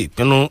sí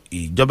ìpinnu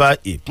ìjọba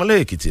ìpínlẹ̀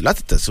Èkìtì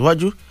láti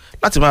tẹ̀síwájú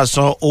láti máa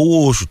san owó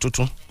oṣù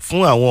tuntun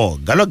fún àwọn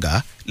ọ̀gálọ́gàá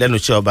lẹ́nu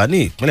iṣẹ́ ọba ní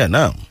ìpínlẹ̀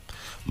náà.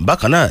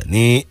 bákan náà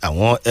ni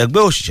àwọn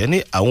ẹgbẹ́ òṣìṣẹ́ ní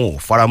àwọn ò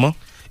faramọ́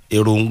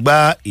èròǹgbà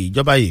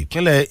ìjọba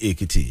ìpínlẹ̀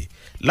Èkìtì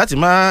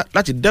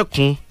láti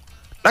dẹ́kun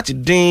láti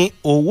dín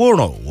owó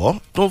ìrànwọ́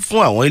tó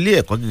fún àwọn ilé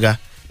ẹ̀kọ́ gíga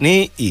ní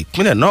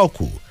ìpínlẹ̀ náà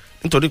kù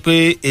nítorí pé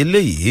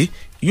eléyìí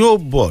yóò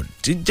bọ̀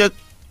tí jẹ́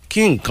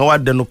kí nǹkan wá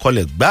dẹnu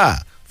kọlẹ̀ gbáà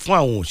fún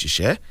àwọn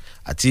òṣìṣẹ́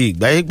àti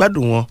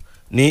ìgbáyégbádùn wọn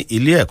ní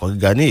ilé ẹ̀kọ́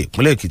gíga ní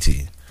ìpínlẹ̀ Èkìtì.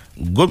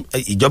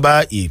 ìjọba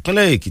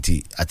ìpínlẹ̀ Èkìtì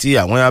àti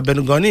àwọn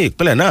abẹnugan ní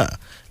ìpínlẹ̀ náà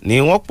ni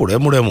wọ́n pò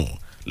rẹ́múrẹ́mù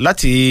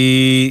láti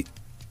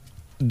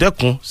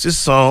dẹ́kun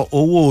sísan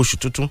owó oṣù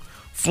tuntun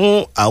fún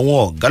àwọn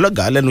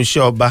ọ̀gálọ́gàá lẹ́nu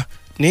iṣẹ́ ọba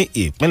ní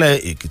ìpínlẹ̀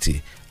Èkìtì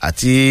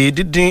àti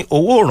dídín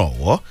owó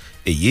ìrànwọ́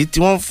èyí tí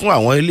wọ́n fún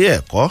àwọn ilé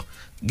ẹ̀kọ́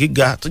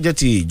gíga tó jẹ́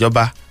ti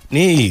ìjọba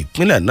ní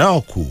ìpínlẹ̀ náà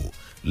kù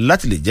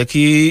láti lè jẹ́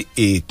kí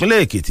ìpínlẹ̀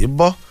Èkìtì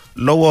bọ́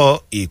lọ́wọ́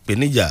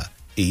ìpèníjà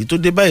èyí tó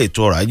dé bá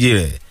ètò ọrọ̀ ajé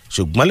rẹ̀.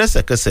 ṣùgbọ́n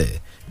lẹ́sẹ̀kẹsẹ̀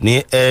ní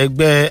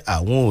ẹgbẹ́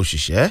àwọn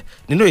òṣìṣẹ́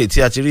nínú èyí tí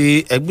a ti rí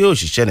ẹgbẹ́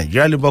òṣìṣẹ́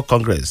Nigeria Labour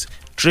Congress,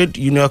 Trade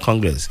Union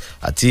Congress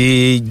àti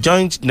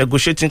Joint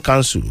Negotiating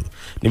Council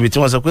níbi tí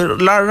wọ́n sọ pé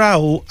lára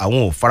o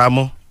àwọn ò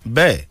faramọ́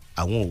bẹ́ẹ̀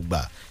àwọn ò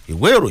gbà.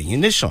 ìwé ìròyìn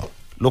Nation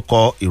ló kọ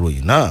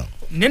ìròyìn náà.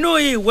 nínú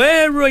ìwé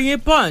ìròyìn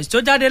Punch tó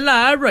jáde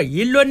láàárọ̀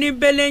yìí ló ní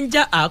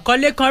belenja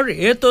àkọlé kan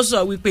rèé tó sọ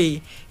wípé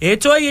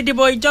ètò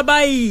ìdìbò ìjọba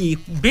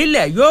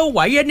ìbílẹ̀ yóò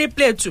wáyé ní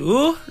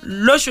Plateau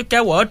lóṣù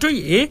kẹwàá ọdún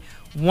yìí.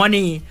 wọ́n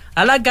ní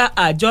alága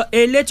àjọ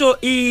elétò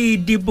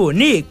ìdìbò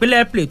ní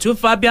ìpínlẹ̀ Plateau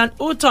Fabian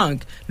Utong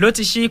ló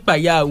ti ṣí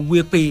pàyà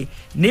wípé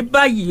ní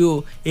báyìí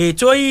o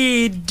ètò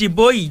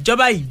ìdìbò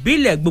ìjọba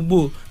ìbílẹ̀ gbogbo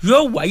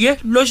yóò wáyé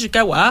lóṣù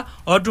kẹwàá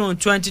ọdún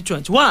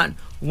 2021.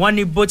 wọ́n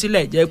ní bó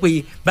tilẹ̀ jẹ́ pé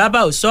bàbá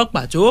ò sọ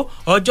pàtó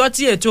ọjọ́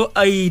tí ètò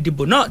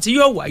ìdìbò náà tí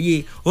yóò wáyé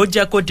ó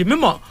jẹ́ kó di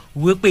mímọ̀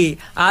wípé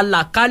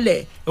àlàkalẹ̀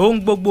ohun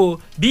gbogbo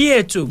bí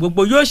ètò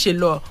gbogbo yóò ṣe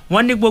lọ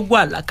wọ́n ní gbogbo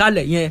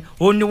àlàkalẹ̀ yẹn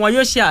òun ni wọn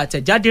yóò ṣe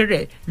àtẹ̀jáde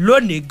rẹ̀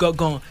lónìí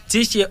gangan tí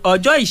í ṣe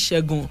ọjọ́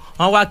ìṣẹ́gun.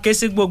 wọ́n wá ké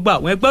sí gbogbo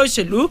àwọn ẹgbẹ́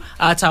òṣèlú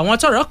àtàwọn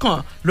tọ́rọ̀ kàn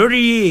lórí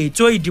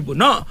ètò ìdìbò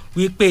náà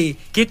wípé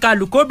kí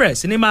kálukú bẹ̀rẹ̀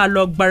sí ní máa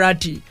lọ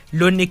gbáradì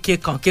lóní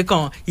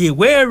kíkankíkan.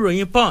 ìwé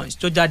ìròyìn Punch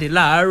tó jáde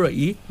láàárọ̀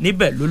yìí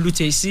níbẹ̀ ló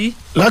lùtẹ̀ sí.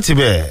 láti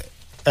bẹ̀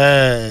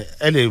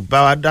ẹ lè bá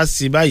wa dá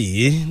sí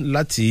báyìí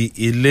láti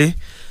ilé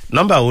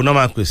nọ́mbà wo náà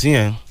máa pè sí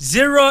yẹn.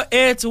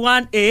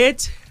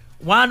 0818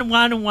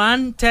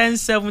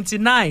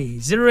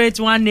 081111079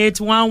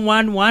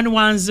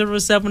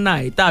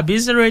 08181111079 tàbí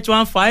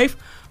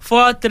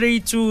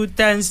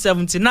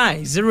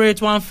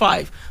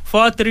 08154321079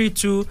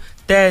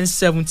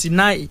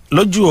 08154321079.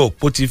 lójú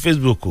òpó ti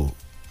Facebook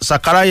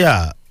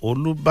Sakaraya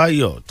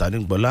Olúbáyọ̀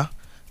Tanígbọ́lá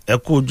ẹ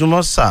kú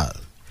ojúmọ́ sà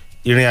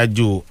ìrìn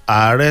àjò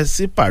ààrẹ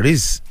sí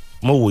Paris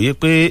mo wòye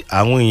pé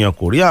àwọn èèyàn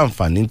kò rí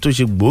àǹfààní tó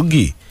ṣe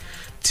gbòógì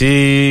tí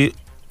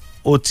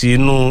ó ti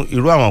inú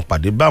irú àwọn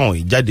pàdé báwọn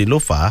ìjáde ló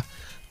fà á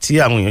tí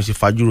àwọn èèyàn ṣe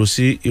fajúro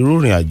sí irú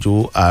ìrìn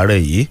àjò ààrẹ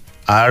yìí.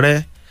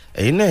 ààrẹ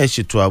ẹ̀yin náà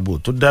ṣètò ààbò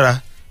tó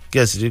dára kí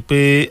ẹ sì rí i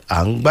pé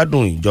à ń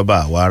gbádùn ìjọba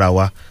àwa ara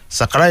wa.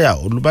 Sakaraya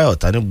Olúbáyọ̀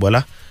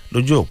Tanígbọ́lá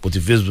lójú òpó ti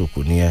Facebook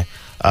nìyẹn.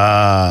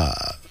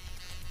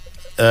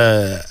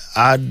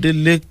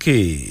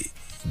 Adeleke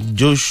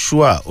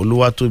Joshua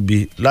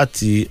Olúwatóbi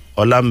láti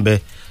Ọlámbẹ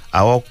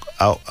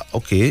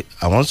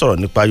àwọn sọ̀rọ̀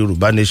nípa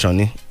Yorùbá Nation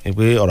ni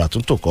pé ọ̀rọ̀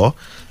àtúntò kọ́.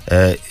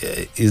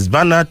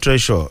 Isbana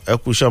Treasure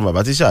ẹkùṣẹ́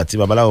bàbá tíṣà àti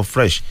babaláwo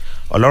fresh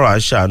ọlọ́run à ń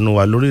ṣàánú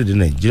wa lórílẹ̀‐èdè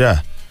Nàìjíríà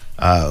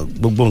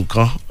gbogbo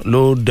nǹkan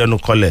ló dẹnu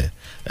kọlẹ̀.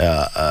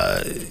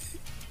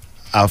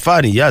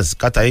 àfáàní Yaz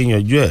kátàyé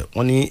yanjú ẹ̀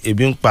wọ́n ní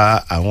ebi ń pa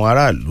àwọn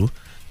aráàlú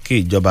kí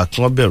ìjọba kí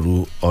wọ́n bẹ̀rù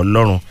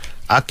Ọlọ́run.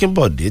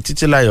 Akínbọ̀dé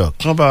Títílayọ̀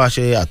kí wọ́n bá wa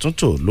ṣe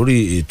àtúntò lórí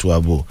ètò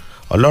ààbò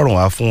Ọlọ́run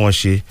á fún wọn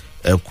ṣe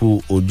ẹ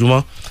kú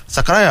ojúmọ́.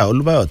 Sakaraya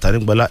Olúbáyọ̀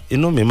Tanígbọ́lá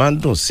inú mi máa ń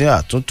dùn sí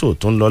àtúntò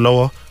tó ń lọ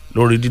lọ́wọ́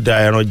lórí dídá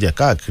ẹran jẹ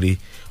káàkiri.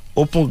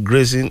 Open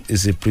grazing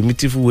is a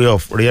primitive way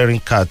of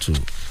rearing cattle.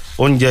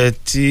 Oúnjẹ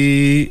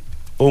tí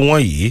ó wọ́n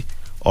yìí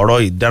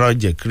ọ̀rọ̀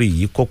ìdáranjẹ kiri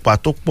yìí kópa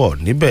tó pọ̀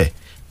níbẹ̀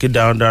kí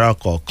darandaran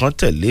kọ̀ọ̀kan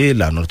tẹ̀lé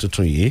ìlànà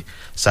tuntun yìí.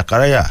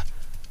 Sakaraya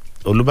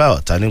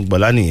Olúbáyọ̀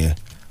Tanígbọ́lá nìyẹn.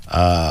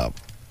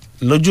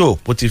 Lójú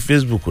òpó ti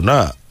Facebook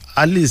náà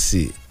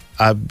Alice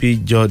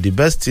Abijo the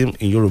best team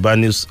in Yoruba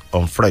news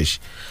on Fresh.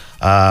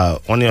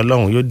 Wọ́n ní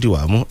Ọlọ́run yóò dì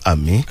wá mú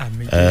àmín.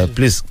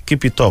 Please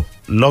keep it up,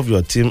 love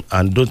your team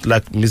and don't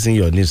like missing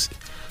your news.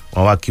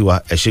 Wọ́n wá kí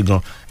wa ẹ ṣé gan.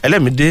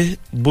 Ẹlẹ́mìdé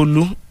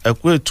Bólú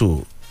ẹkú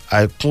ètò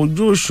àìkún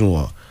ojú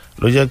òṣùwọ̀n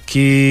ló jẹ́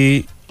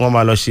kí wọ́n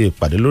máa lọ ṣe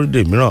ìpàdé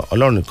lórílẹ̀ mìíràn.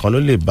 Ọlọ́run nìkan ló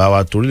lè bá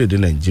wa torílẹ̀-èdè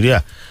Nàìjíríà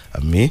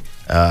àmín.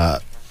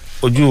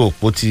 Ojú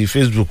òpó ti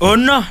Facebook.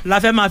 òun náà la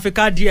fẹ́ máa fi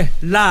ká díẹ̀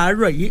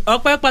láàárọ̀ yìí.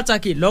 ọpẹ́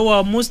pàtàkì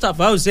lọ́wọ́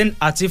Mustapha Hussein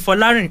àti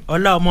Fọlárìn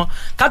Ọláọmọ.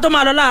 ká tó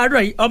máa lọ láàárọ̀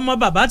yìí ọmọ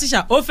bàbá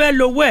tíṣà ó fẹ́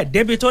lowó ẹ̀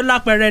débi tó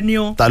lápẹrẹ ni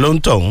o. ta ló ń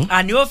tọ̀hún.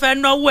 àní ó fẹ́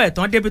náwó ẹ̀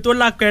tán débi tó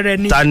lápẹrẹ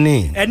ni. ta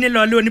ni. ẹni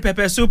lọ lé oní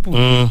pẹpẹ súpù.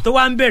 tó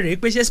wá ń béèrè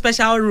pé ṣé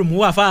special room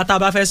wà fáwọn tá a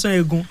bá fẹ́ sán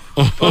egun.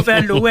 ó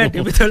fẹ́ lowó ẹ̀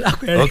débi tó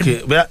lápẹrẹ. ok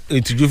bẹ́ẹ̀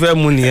ìtìjú fẹ́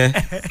mú nìyẹn.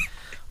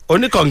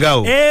 oníkànga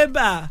o.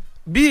 ébà.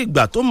 bí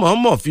ìgbà tó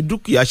mọ̀ọ́mọ̀ fi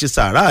dúkìá ṣe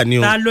sàárà ni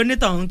o. ta ló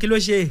nítọ̀hún kí ló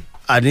ṣe.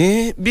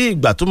 àní bí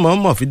ìgbà tó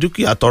mọ̀ọ́mọ̀ fi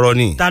dúkìá tọrọ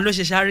ni. ta ló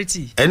ṣe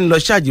charity. ẹni lọ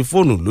ṣáàjì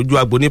fóònù lójú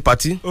agbo ní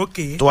patí.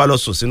 ok tó wá lọ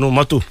sùn sínú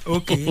mọ́tò.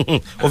 ok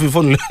ó fi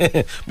fóònù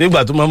bí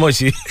ìgbà tó mọ̀ọ́mọ̀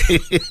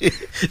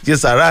ṣe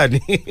sàárà ni.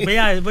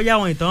 bóyá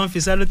àwọn ìtàn fi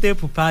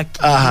sẹ́lótéèpù páàkì.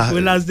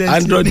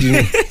 android ni.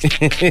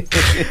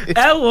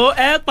 ẹ wo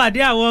ẹ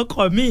pàdé àwọn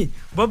ọkọ mi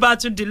bó bá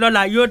tún di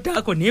lọ́la yóò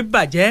dá kò ní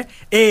bàjẹ́.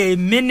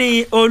 èmi ní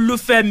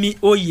Olúfẹ́mi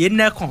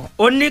Oyènẹ́kan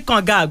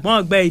oníkànga àgbọ̀n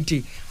ọ̀gbẹ́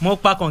èdè mo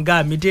pa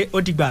kànga mi dé ó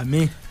dìgbà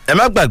mi. ẹ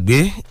má gbàgbé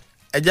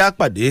ẹ já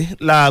pàdé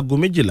láago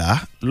 12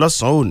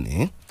 lọ́sàn-án òní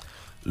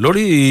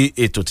lórí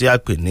ètò tí a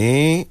pè ní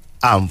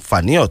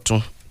àǹfààní ọ̀tun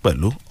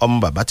pẹ̀lú ọmọ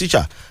bàbá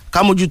tíṣà ká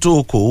mójútó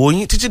okòwò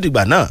yín títí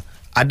dìgbà náà.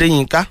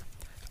 Adéyínká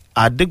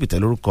Adégbìtẹ́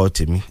lórúkọ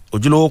tèmi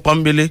ojúlówó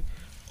pọ́nbélé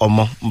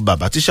ọmọ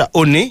bàbá tíṣà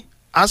òní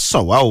á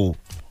sàn wá o.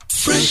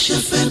 Fresh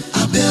FM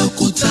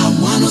Abẹ́òkúta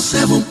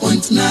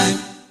 107.9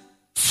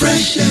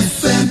 Fresh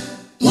FM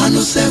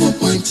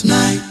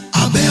 107.9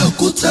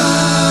 Abẹ́òkúta.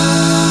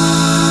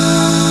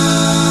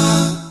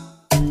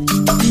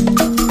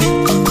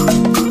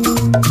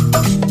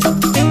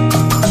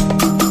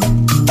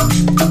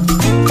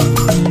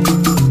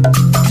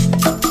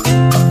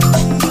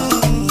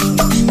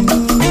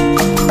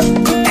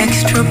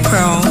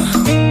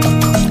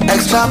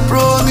 Extra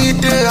Pro ní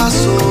dé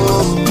aṣọ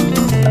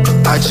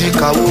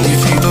àjíkàwò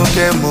if you no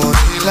get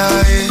money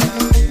láyé.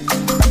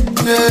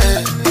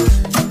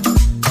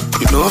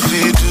 You no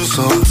fit do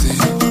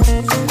something,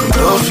 you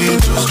no fit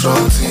do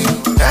strong thing.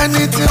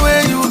 Anything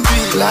wey you be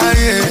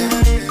láyé,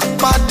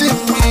 pàdé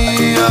mi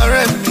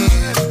ọ̀rẹ́ mi.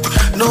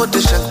 No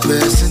dey check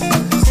person,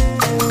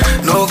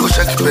 no go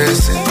check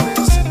person.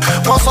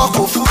 Wọ́n sọ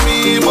kò fún mi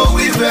mo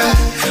wí bẹ́ẹ̀,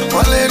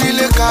 wọ́n lè rí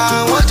lẹ́ka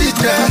wọ́n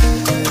dìde.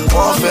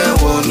 Wọ́n fẹ́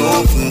wọnú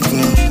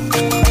òkùnkùn,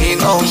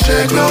 iná ń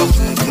ṣẹ́gbẹ́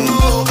òkùnkùn.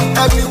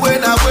 Everywhere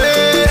na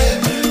way,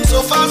 so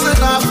fast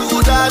na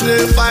food I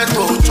dey find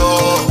to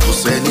chop. Kò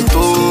sẹ́ni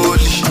tó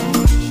lì,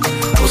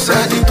 kò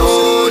sẹ́ni tó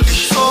lì.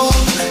 So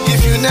if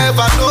you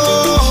never know,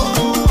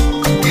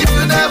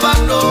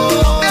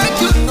 make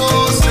you know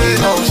say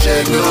iná ń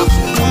ṣẹ́gbẹ́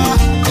òkùnkùn,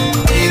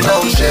 iná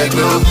ń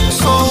ṣẹ́gbẹ́ òkùnkùn.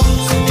 So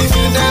if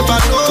you never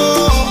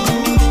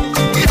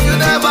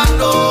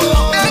know,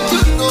 make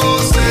you know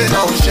say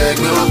iná ń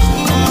ṣẹ́gbẹ́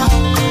òkùnkùn.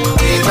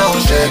 Iná ń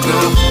ṣẹ́gbẹ́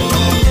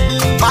òkùnkùn.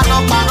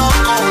 Panápaná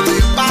kan ò lè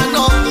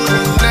paná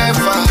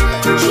never.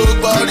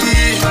 Ṣùgbọ́n rí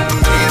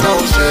iná ń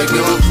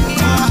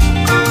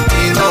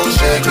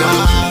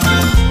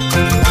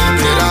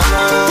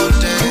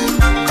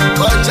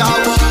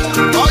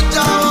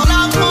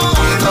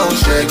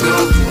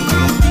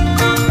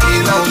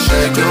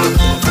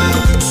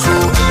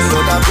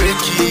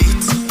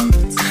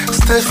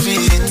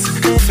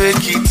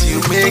Make it, you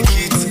make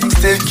it,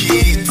 take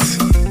it.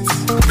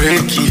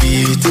 Break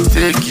it,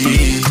 take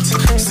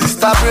it.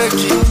 Sister, break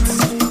it.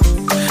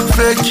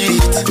 Fake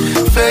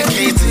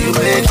it, you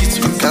make it,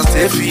 you can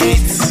stay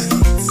fit.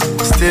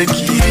 Stay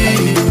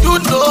it. You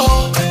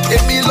know,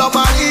 èmi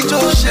lọ́mọ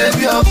àríjó ṣe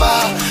bí ọba.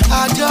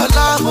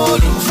 Adéọlá mo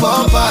lù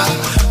fọ́ba.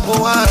 Mo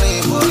wá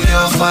rìn mo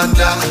yan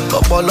fanda.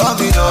 Ọ̀pọ̀lọ́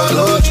mi lọ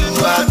lójú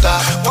ata.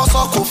 Wọ́n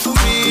sọ kò fún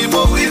mi,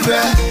 mo wí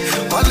bẹ́ẹ̀.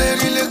 Wọ́n lè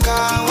rí lè ka,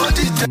 wọ́n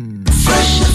dìde.